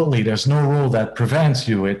 absolutely. There's no rule that prevents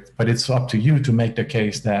you, but it's up to you to make the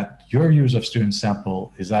case that your use of student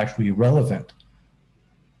sample is actually relevant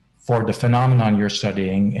for the phenomenon you're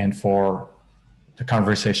studying and for the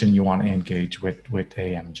conversation you want to engage with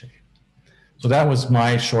AMJ. So that was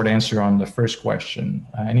my short answer on the first question.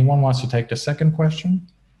 Anyone wants to take the second question?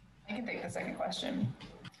 I can take the second question.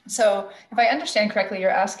 So if I understand correctly, you're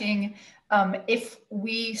asking if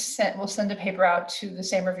we'll send a paper out to the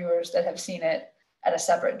same reviewers that have seen it at a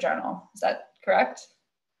separate journal. Is that correct?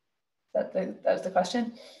 That was the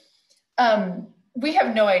question? We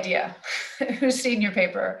have no idea who's seen your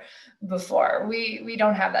paper before. We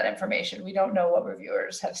don't have that information. We don't know what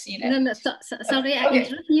reviewers have seen it. No, sorry, I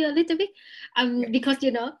interrupt you a little bit. Because,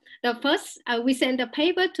 the first, we send a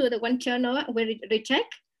paper to the one journal, we recheck,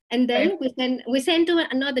 and then we send to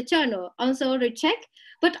another journal, also recheck.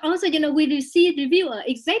 But also, we receive reviewer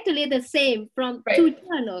exactly the same from two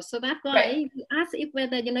journals. So that's why we ask if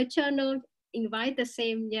whether, journal invite the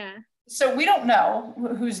same, So we don't know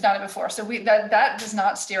who's done it before. So that does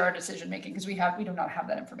not steer our decision making because we do not have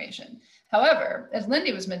that information. However, as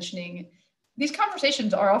Lindy was mentioning, these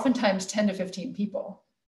conversations are oftentimes 10 to 15 people,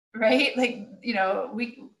 right? Like,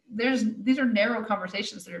 these are narrow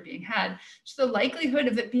conversations that are being had. So the likelihood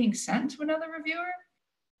of it being sent to another reviewer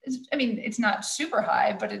is, it's not super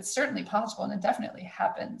high, but it's certainly possible, and it definitely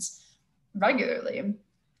happens regularly.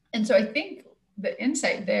 And so I think the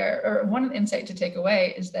insight there, or one insight to take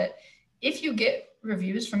away, is that if you get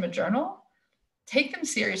reviews from a journal, take them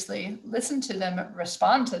seriously, listen to them,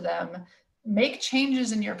 respond to them, make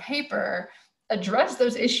changes in your paper, address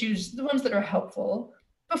those issues, the ones that are helpful,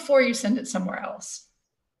 before you send it somewhere else.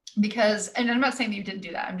 Because, and I'm not saying that you didn't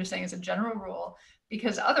do that, I'm just saying as a general rule,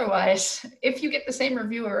 because otherwise, if you get the same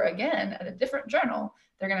reviewer again at a different journal,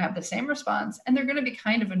 they're gonna have the same response, and they're gonna be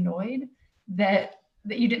kind of annoyed that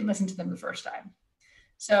you didn't listen to them the first time.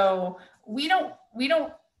 So we don't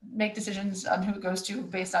make decisions on who it goes to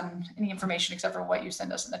based on any information except for what you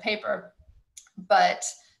send us in the paper. But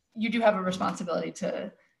you do have a responsibility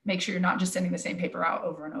to make sure you're not just sending the same paper out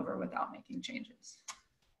over and over without making changes.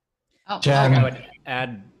 What I would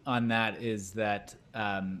add on that is that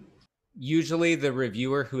usually the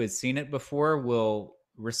reviewer who has seen it before will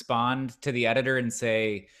respond to the editor and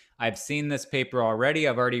say, I've seen this paper already,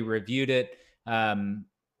 I've already reviewed it.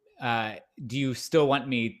 Do you still want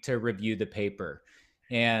me to review the paper?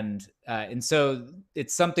 And so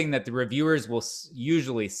it's something that the reviewers will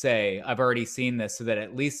usually say, I've already seen this, so that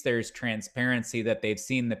at least there's transparency that they've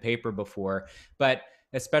seen the paper before. But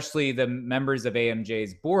especially the members of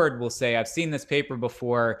AMJ's board will say, I've seen this paper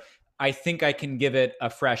before, I think I can give it a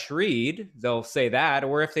fresh read. They'll say that.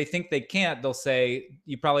 Or if they think they can't, they'll say,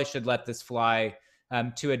 you probably should let this fly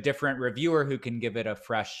to a different reviewer who can give it a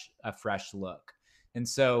fresh look. And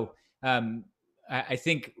so I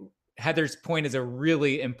think Heather's point is a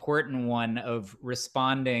really important one of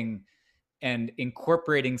responding and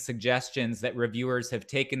incorporating suggestions that reviewers have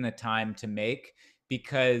taken the time to make,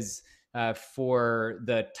 because for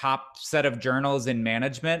the top set of journals in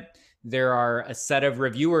management, there are a set of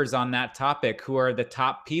reviewers on that topic who are the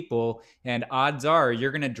top people, and odds are you're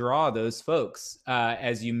going to draw those folks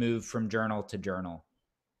as you move from journal to journal.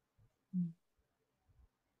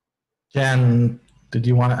 Jen, did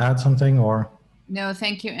you want to add something, or? No,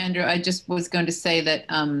 thank you, Andrew. I just was going to say that,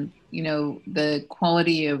 the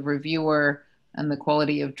quality of reviewer and the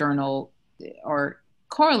quality of journal are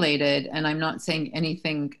correlated, and I'm not saying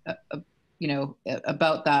anything,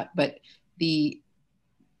 about that, but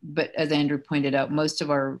as Andrew pointed out, most of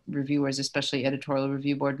our reviewers, especially editorial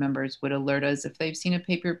review board members, would alert us if they've seen a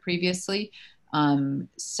paper previously.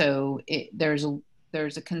 So there's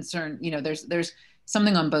a concern, there's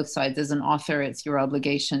something on both sides. As an author, it's your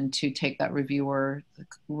obligation to take that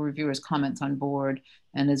reviewer's comments on board.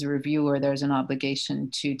 And as a reviewer, there's an obligation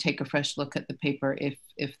to take a fresh look at the paper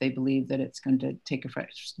if they believe that it's going to take a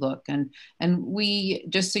fresh look. And we,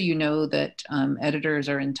 just so you know, that editors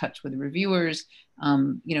are in touch with reviewers,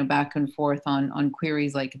 back and forth on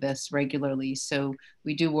queries like this regularly. So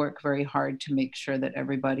we do work very hard to make sure that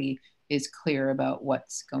everybody is clear about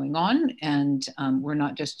what's going on, and we're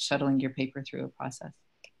not just shuttling your paper through a process.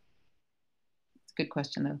 It's a good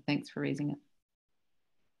question, though. Thanks for raising it.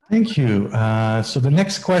 Thank you. So the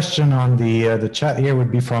next question on the chat here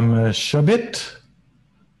would be from Shobit.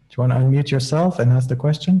 Do you want to unmute yourself and ask the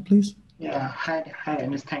question, please? Yeah, hi,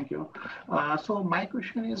 Ernest, thank you. So my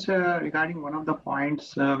question is regarding one of the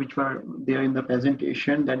points which were there in the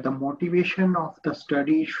presentation, that the motivation of the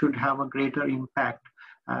study should have a greater impact.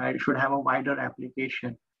 It should have a wider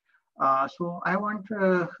application. So I want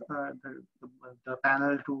the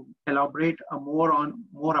panel to elaborate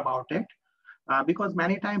more about it. Because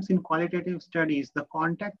many times in qualitative studies, the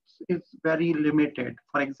context is very limited.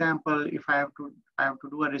 For example, if I have to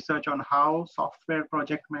do a research on how software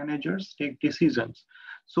project managers take decisions.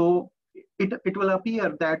 So it will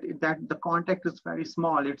appear that the context is very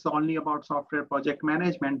small. It's only about software project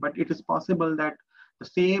management, but it is possible that the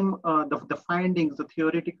same, the findings, the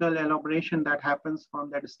theoretical elaboration that happens from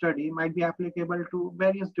that study might be applicable to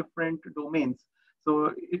various different domains.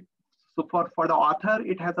 So for the author,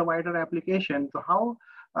 it has a wider application. So how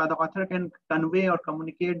the author can convey or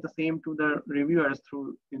communicate the same to the reviewers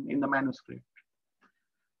through in the manuscript.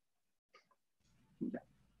 Yeah.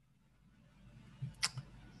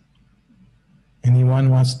 Anyone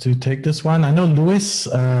wants to take this one? I know Luis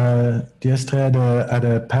Diestre had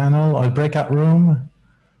a panel or a breakout room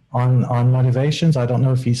on motivations. I don't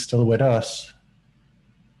know if he's still with us.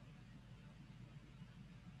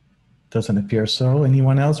 Doesn't appear so.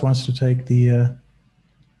 Anyone else wants to take the,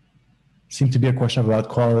 seemed to be a question about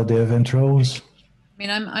qualitative intros. I mean,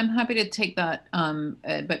 I'm happy to take that,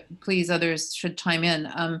 but please, others should chime in.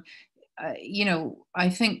 I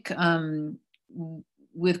think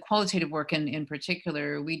with qualitative work in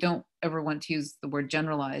particular, we don't ever want to use the word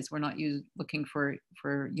generalize. We're not looking for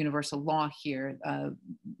universal law here.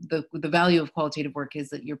 The value of qualitative work is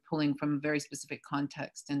that you're pulling from a very specific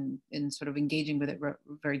context and sort of engaging with it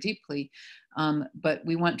very deeply. But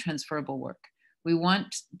we want transferable work. We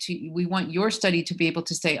want your study to be able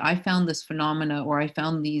to say, I found this phenomena, or I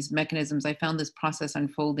found these mechanisms, I found this process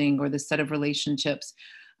unfolding, or this set of relationships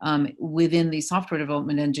within the software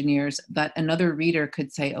development engineers, that another reader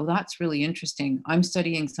could say, oh, that's really interesting. I'm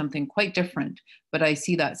studying something quite different, but I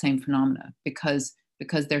see that same phenomena because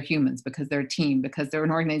they're humans, because they're a team, because they're an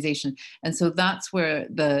organization. And so that's where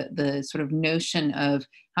the sort of notion of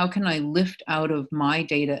how can I lift out of my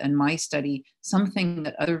data and my study something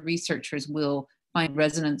that other researchers will find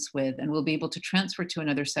resonance with and will be able to transfer to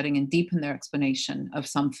another setting and deepen their explanation of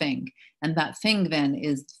something. And that thing then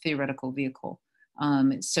is the theoretical vehicle.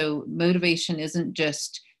 So motivation isn't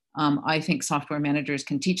just, I think software managers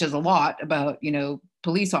can teach us a lot about,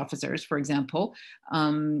 police officers, for example.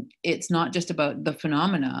 It's not just about the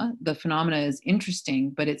phenomena. The phenomena is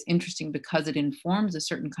interesting, but it's interesting because it informs a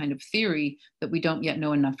certain kind of theory that we don't yet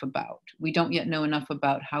know enough about. We don't yet know enough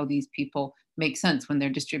about how these people make sense when they're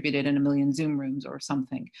distributed in 1 million Zoom rooms or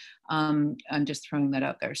something. I'm just throwing that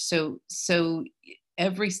out there. So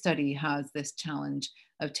every study has this challenge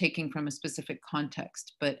of taking from a specific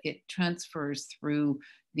context, but it transfers through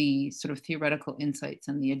the sort of theoretical insights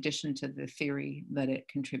and the addition to the theory that it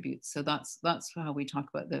contributes. So that's how we talk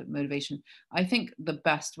about the motivation. I think the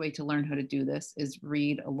best way to learn how to do this is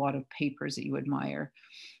read a lot of papers that you admire.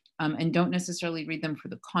 And don't necessarily read them for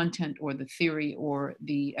the content or the theory or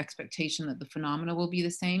the expectation that the phenomena will be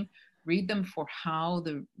the same. Read them for how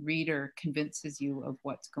the reader convinces you of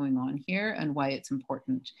what's going on here and why it's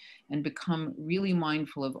important, and become really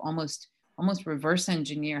mindful of almost reverse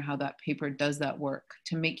engineer how that paper does that work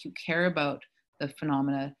to make you care about the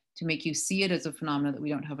phenomena, to make you see it as a phenomena that we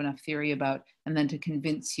don't have enough theory about, and then to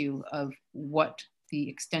convince you of what the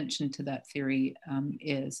extension to that theory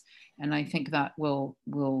is. And I think that will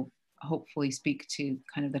hopefully speak to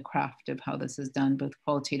kind of the craft of how this is done, both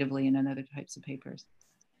qualitatively and in other types of papers.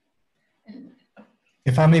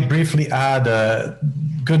 If I may briefly add,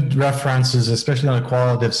 good references, especially on the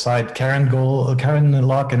qualitative side. Karen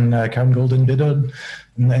Locke and Karen Golden-Biddle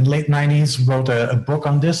in late 90s wrote a book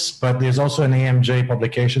on this, but there's also an AMJ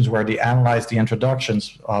publications where they analyze the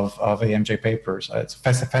introductions of AMJ papers. It's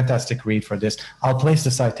a fantastic read for this. I'll place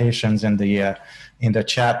the citations in the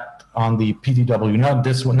chat on the PDW, not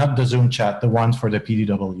this one, not the Zoom chat, the ones for the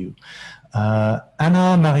PDW.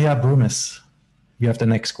 Anna Maria Brumis, you have the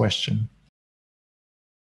next question.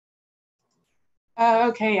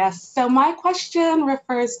 Okay, yes. So my question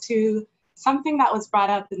refers to something that was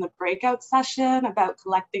brought up in the breakout session about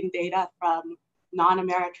collecting data from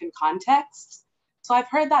non-American contexts. So I've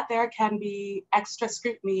heard that there can be extra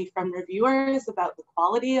scrutiny from reviewers about the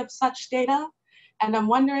quality of such data. And I'm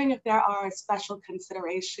wondering if there are special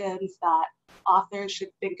considerations that authors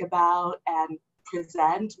should think about and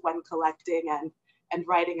present when collecting and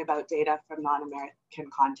writing about data from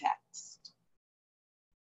non-American contexts.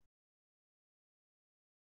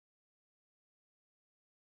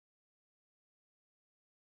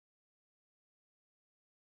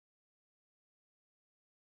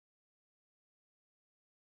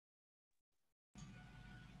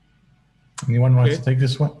 Anyone wants to take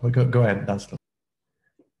this one? Go ahead, Laszlo.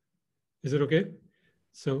 Is it okay?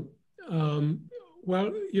 So,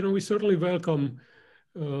 well, we certainly welcome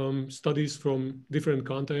studies from different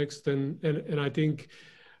contexts, and I think,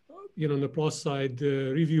 on the plus side,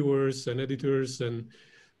 reviewers and editors and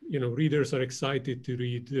readers are excited to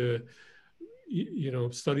read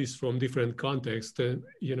studies from different contexts. And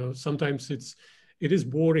sometimes it is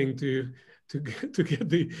boring to get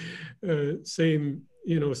the same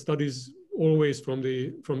studies always from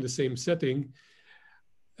the same setting.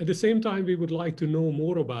 At the same time, we would like to know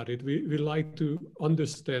more about it. We like to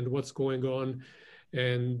understand what's going on,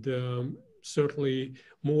 and certainly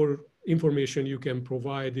more information you can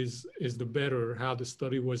provide is the better. How the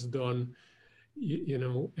study was done,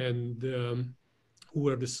 and who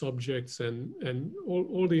are the subjects, and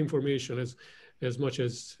all the information as much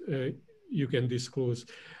as you can disclose.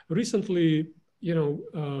 Recently,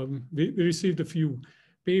 we received a few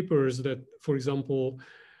papers that, for example,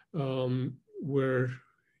 where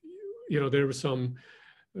there were some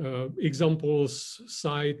examples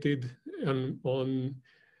cited on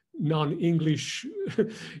non-English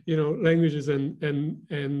languages,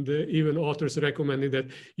 and even authors recommended that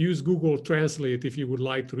use Google Translate if you would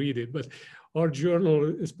like to read it. But our journal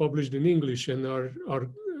is published in English, and our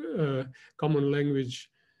common language,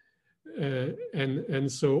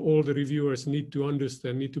 and so all the reviewers need to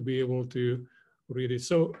understand, need to be able to read it.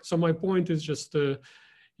 So my point is just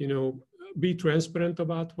be transparent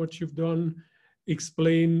about what you've done,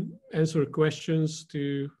 explain, answer questions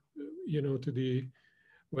to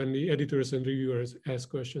when the editors and reviewers ask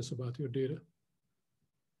questions about your data.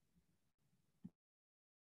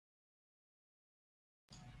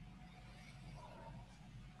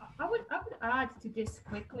 I would add to this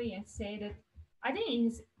quickly and say that I think it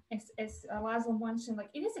is, as Laszlo mentioned,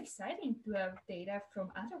 like, it is exciting to have data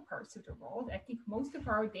from other parts of the world. I think most of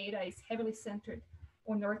our data is heavily centered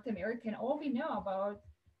on North America, and all we know about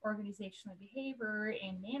organizational behavior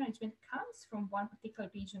and management comes from one particular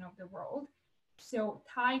region of the world. So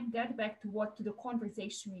tying that back to the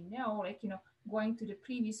conversation we know, like, going to the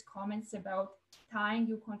previous comments about tying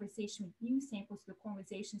your conversation with new samples to the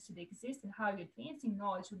conversations that exist and how you're advancing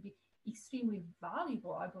knowledge would be extremely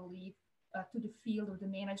valuable, I believe, to the field of the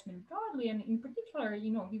management broadly. And in particular,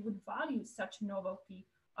 we would value such novelty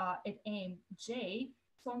at AMJ,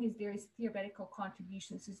 as long as there is theoretical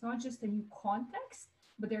contributions. It's not just a new context,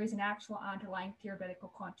 but there is an actual underlying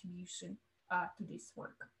theoretical contribution to this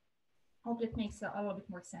work. Hope that makes a little bit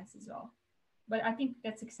more sense as well. But I think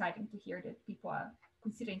that's exciting to hear that people are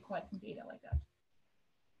considering collecting data like that.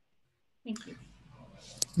 Thank you.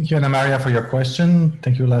 Thank you, Anna Maria, for your question.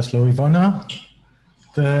 Thank you, Laszlo, Ivona.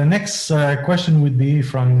 The next question would be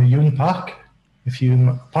from Yoon Park. If you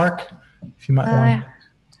might want.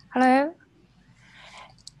 Hello.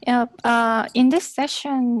 Yeah. In this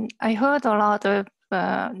session, I heard a lot of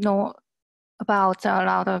about a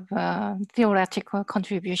lot of theoretical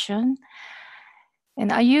contribution,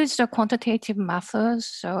 and I used the quantitative methods.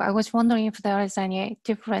 So I was wondering if there is any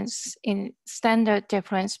standard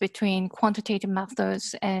difference between quantitative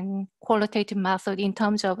methods and qualitative method in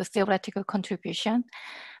terms of theoretical contribution,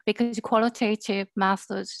 because qualitative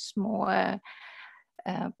methods is more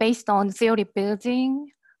based on theory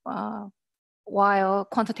building, while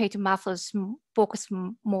quantitative methods focus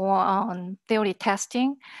more on theory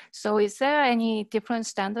testing. So is there any different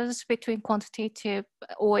standards between quantitative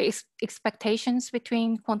or expectations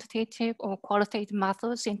between quantitative or qualitative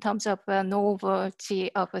methods in terms of novelty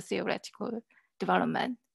of a theoretical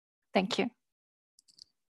development? Thank you.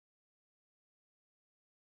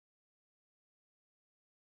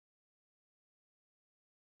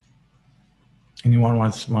 Anyone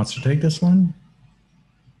wants to take this one?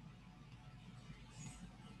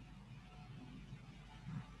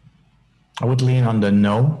 I would lean on the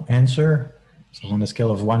no answer. So on a scale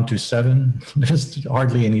of 1 to 7, there's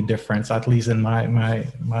hardly any difference, at least in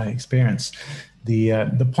my experience.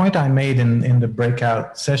 The point I made in the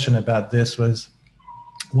breakout session about this was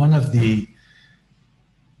one of the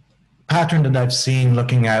pattern that I've seen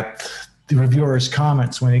looking at the reviewers'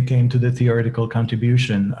 comments when it came to the theoretical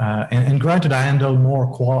contribution. And granted, I handled more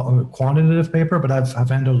quantitative paper, but I've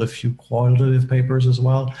handled a few qualitative papers as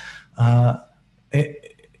well.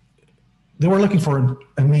 They were looking for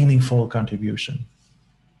a meaningful contribution.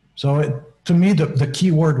 So to me, the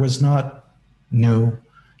key word was not new.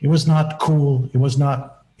 It was not cool. It was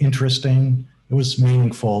not interesting. It was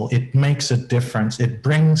meaningful. It makes a difference. It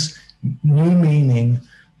brings new meaning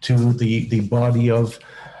to the body of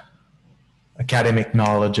academic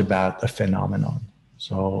knowledge about a phenomenon.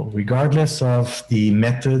 So regardless of the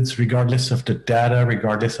methods, regardless of the data,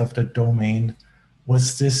 regardless of the domain,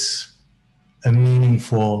 was this a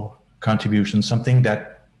meaningful contribution, something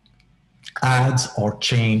that adds or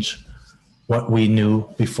change what we knew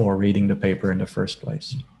before reading the paper in the first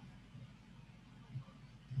place?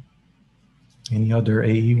 Any other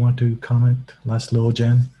AE want to comment? Laszlo,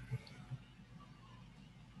 Jen?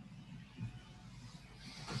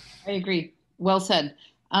 I agree. Well said.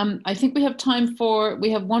 I think we have time for, we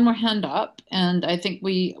have one more hand up, and I think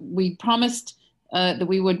we promised that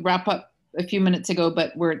we would wrap up a few minutes ago,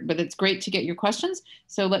 but it's great to get your questions.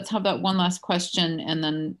 So let's have that one last question, and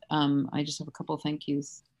then I just have a couple of thank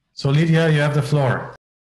yous. So Lydia, you have the floor.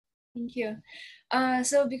 Thank you.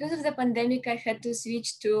 So because of the pandemic, I had to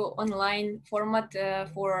switch to online format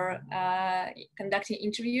for conducting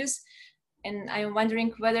interviews. And I'm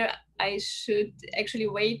wondering whether I should actually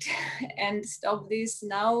wait and stop this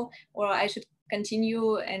now, or I should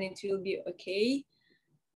continue and it will be okay.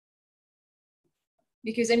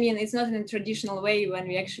 Because I mean, it's not in a traditional way when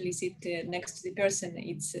we actually sit next to the person.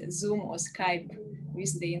 It's Zoom or Skype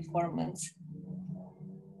with the informants.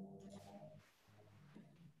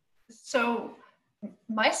 So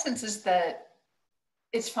my sense is that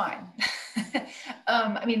it's fine.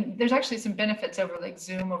 I mean, there's actually some benefits over like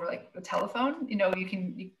Zoom, over like the telephone. You know,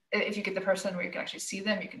 if you get the person where you can actually see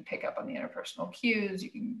them, you can pick up on the interpersonal cues. You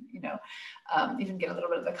can, even get a little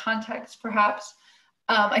bit of the context, perhaps.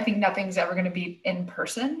 I think nothing's ever going to be in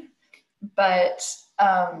person, but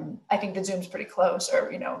I think the Zoom's pretty close,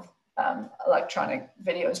 or electronic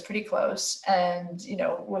video is pretty close. And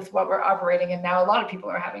with what we're operating in now, a lot of people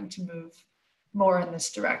are having to move more in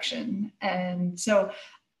this direction. And so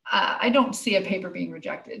I don't see a paper being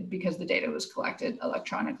rejected because the data was collected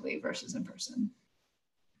electronically versus in person.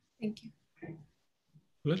 Thank you.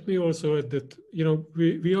 Let me also add that,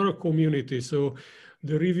 we are a community, so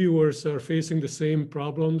the reviewers are facing the same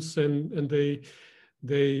problems, and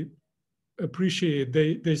they appreciate,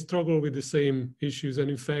 they struggle with the same issues. And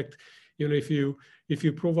in fact, if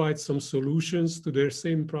you provide some solutions to their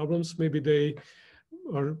same problems, maybe they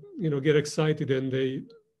are, get excited, and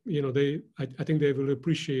I think they will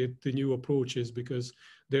appreciate the new approaches because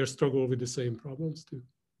they struggle with the same problems too.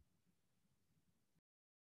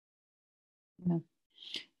 Yeah.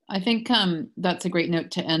 I think that's a great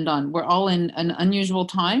note to end on. We're all in an unusual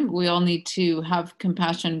time. We all need to have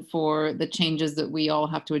compassion for the changes that we all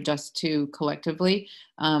have to adjust to collectively.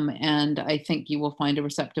 And I think you will find a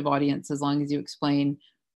receptive audience as long as you explain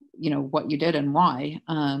what you did and why.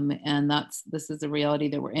 And this is the reality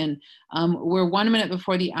that we're in. We're 1 minute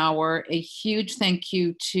before the hour. A huge thank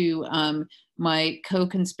you to my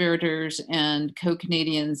co-conspirators and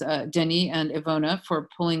co-Canadians, Denis and Ivona, for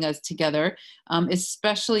pulling us together,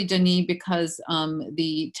 especially Denis, because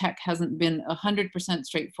the tech hasn't been 100%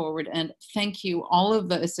 straightforward. And thank you, all of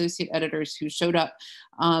the associate editors who showed up,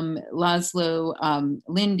 Laszlo,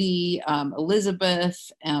 Lindy,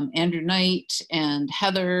 Elizabeth, Andrew Knight, and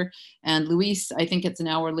Heather, and Luis. I think it's an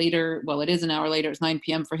hour later. Well, it is an hour later. It's 9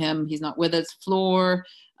 p.m. for him. He's not with us. Floor.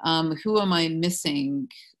 Who am I missing?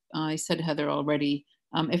 I said Heather already.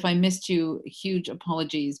 If I missed you, huge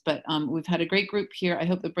apologies, but we've had a great group here. I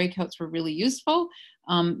hope the breakouts were really useful.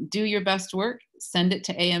 Do your best work, send it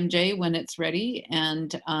to AMJ when it's ready,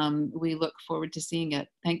 and we look forward to seeing it.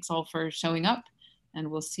 Thanks all for showing up,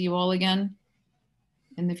 and we'll see you all again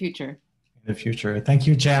in the future. In the future. Thank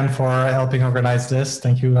you, Jan, for helping organize this.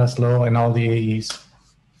 Thank you, Laszlo, and all the AEs.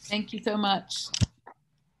 Thank you so much.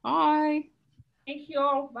 Bye. Thank you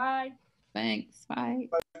all. Bye. Thanks. Bye.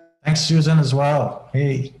 Thanks, Susan, as well.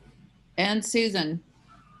 Hey. And Susan.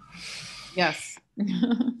 Yes.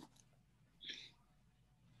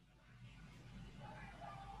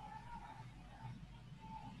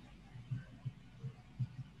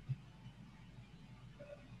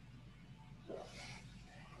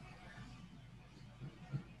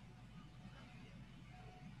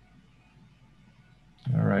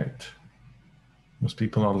 All right. Most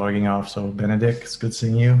people are logging off. So Benedict, it's good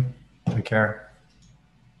seeing you. Take care.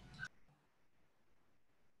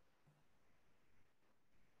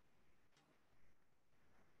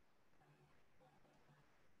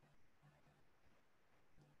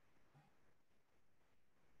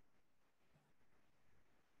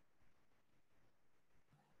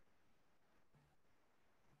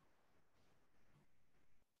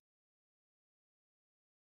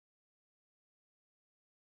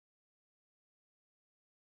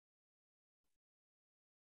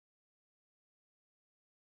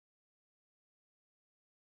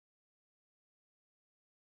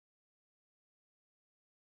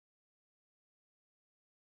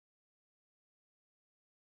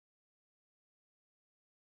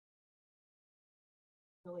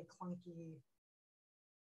 really clunky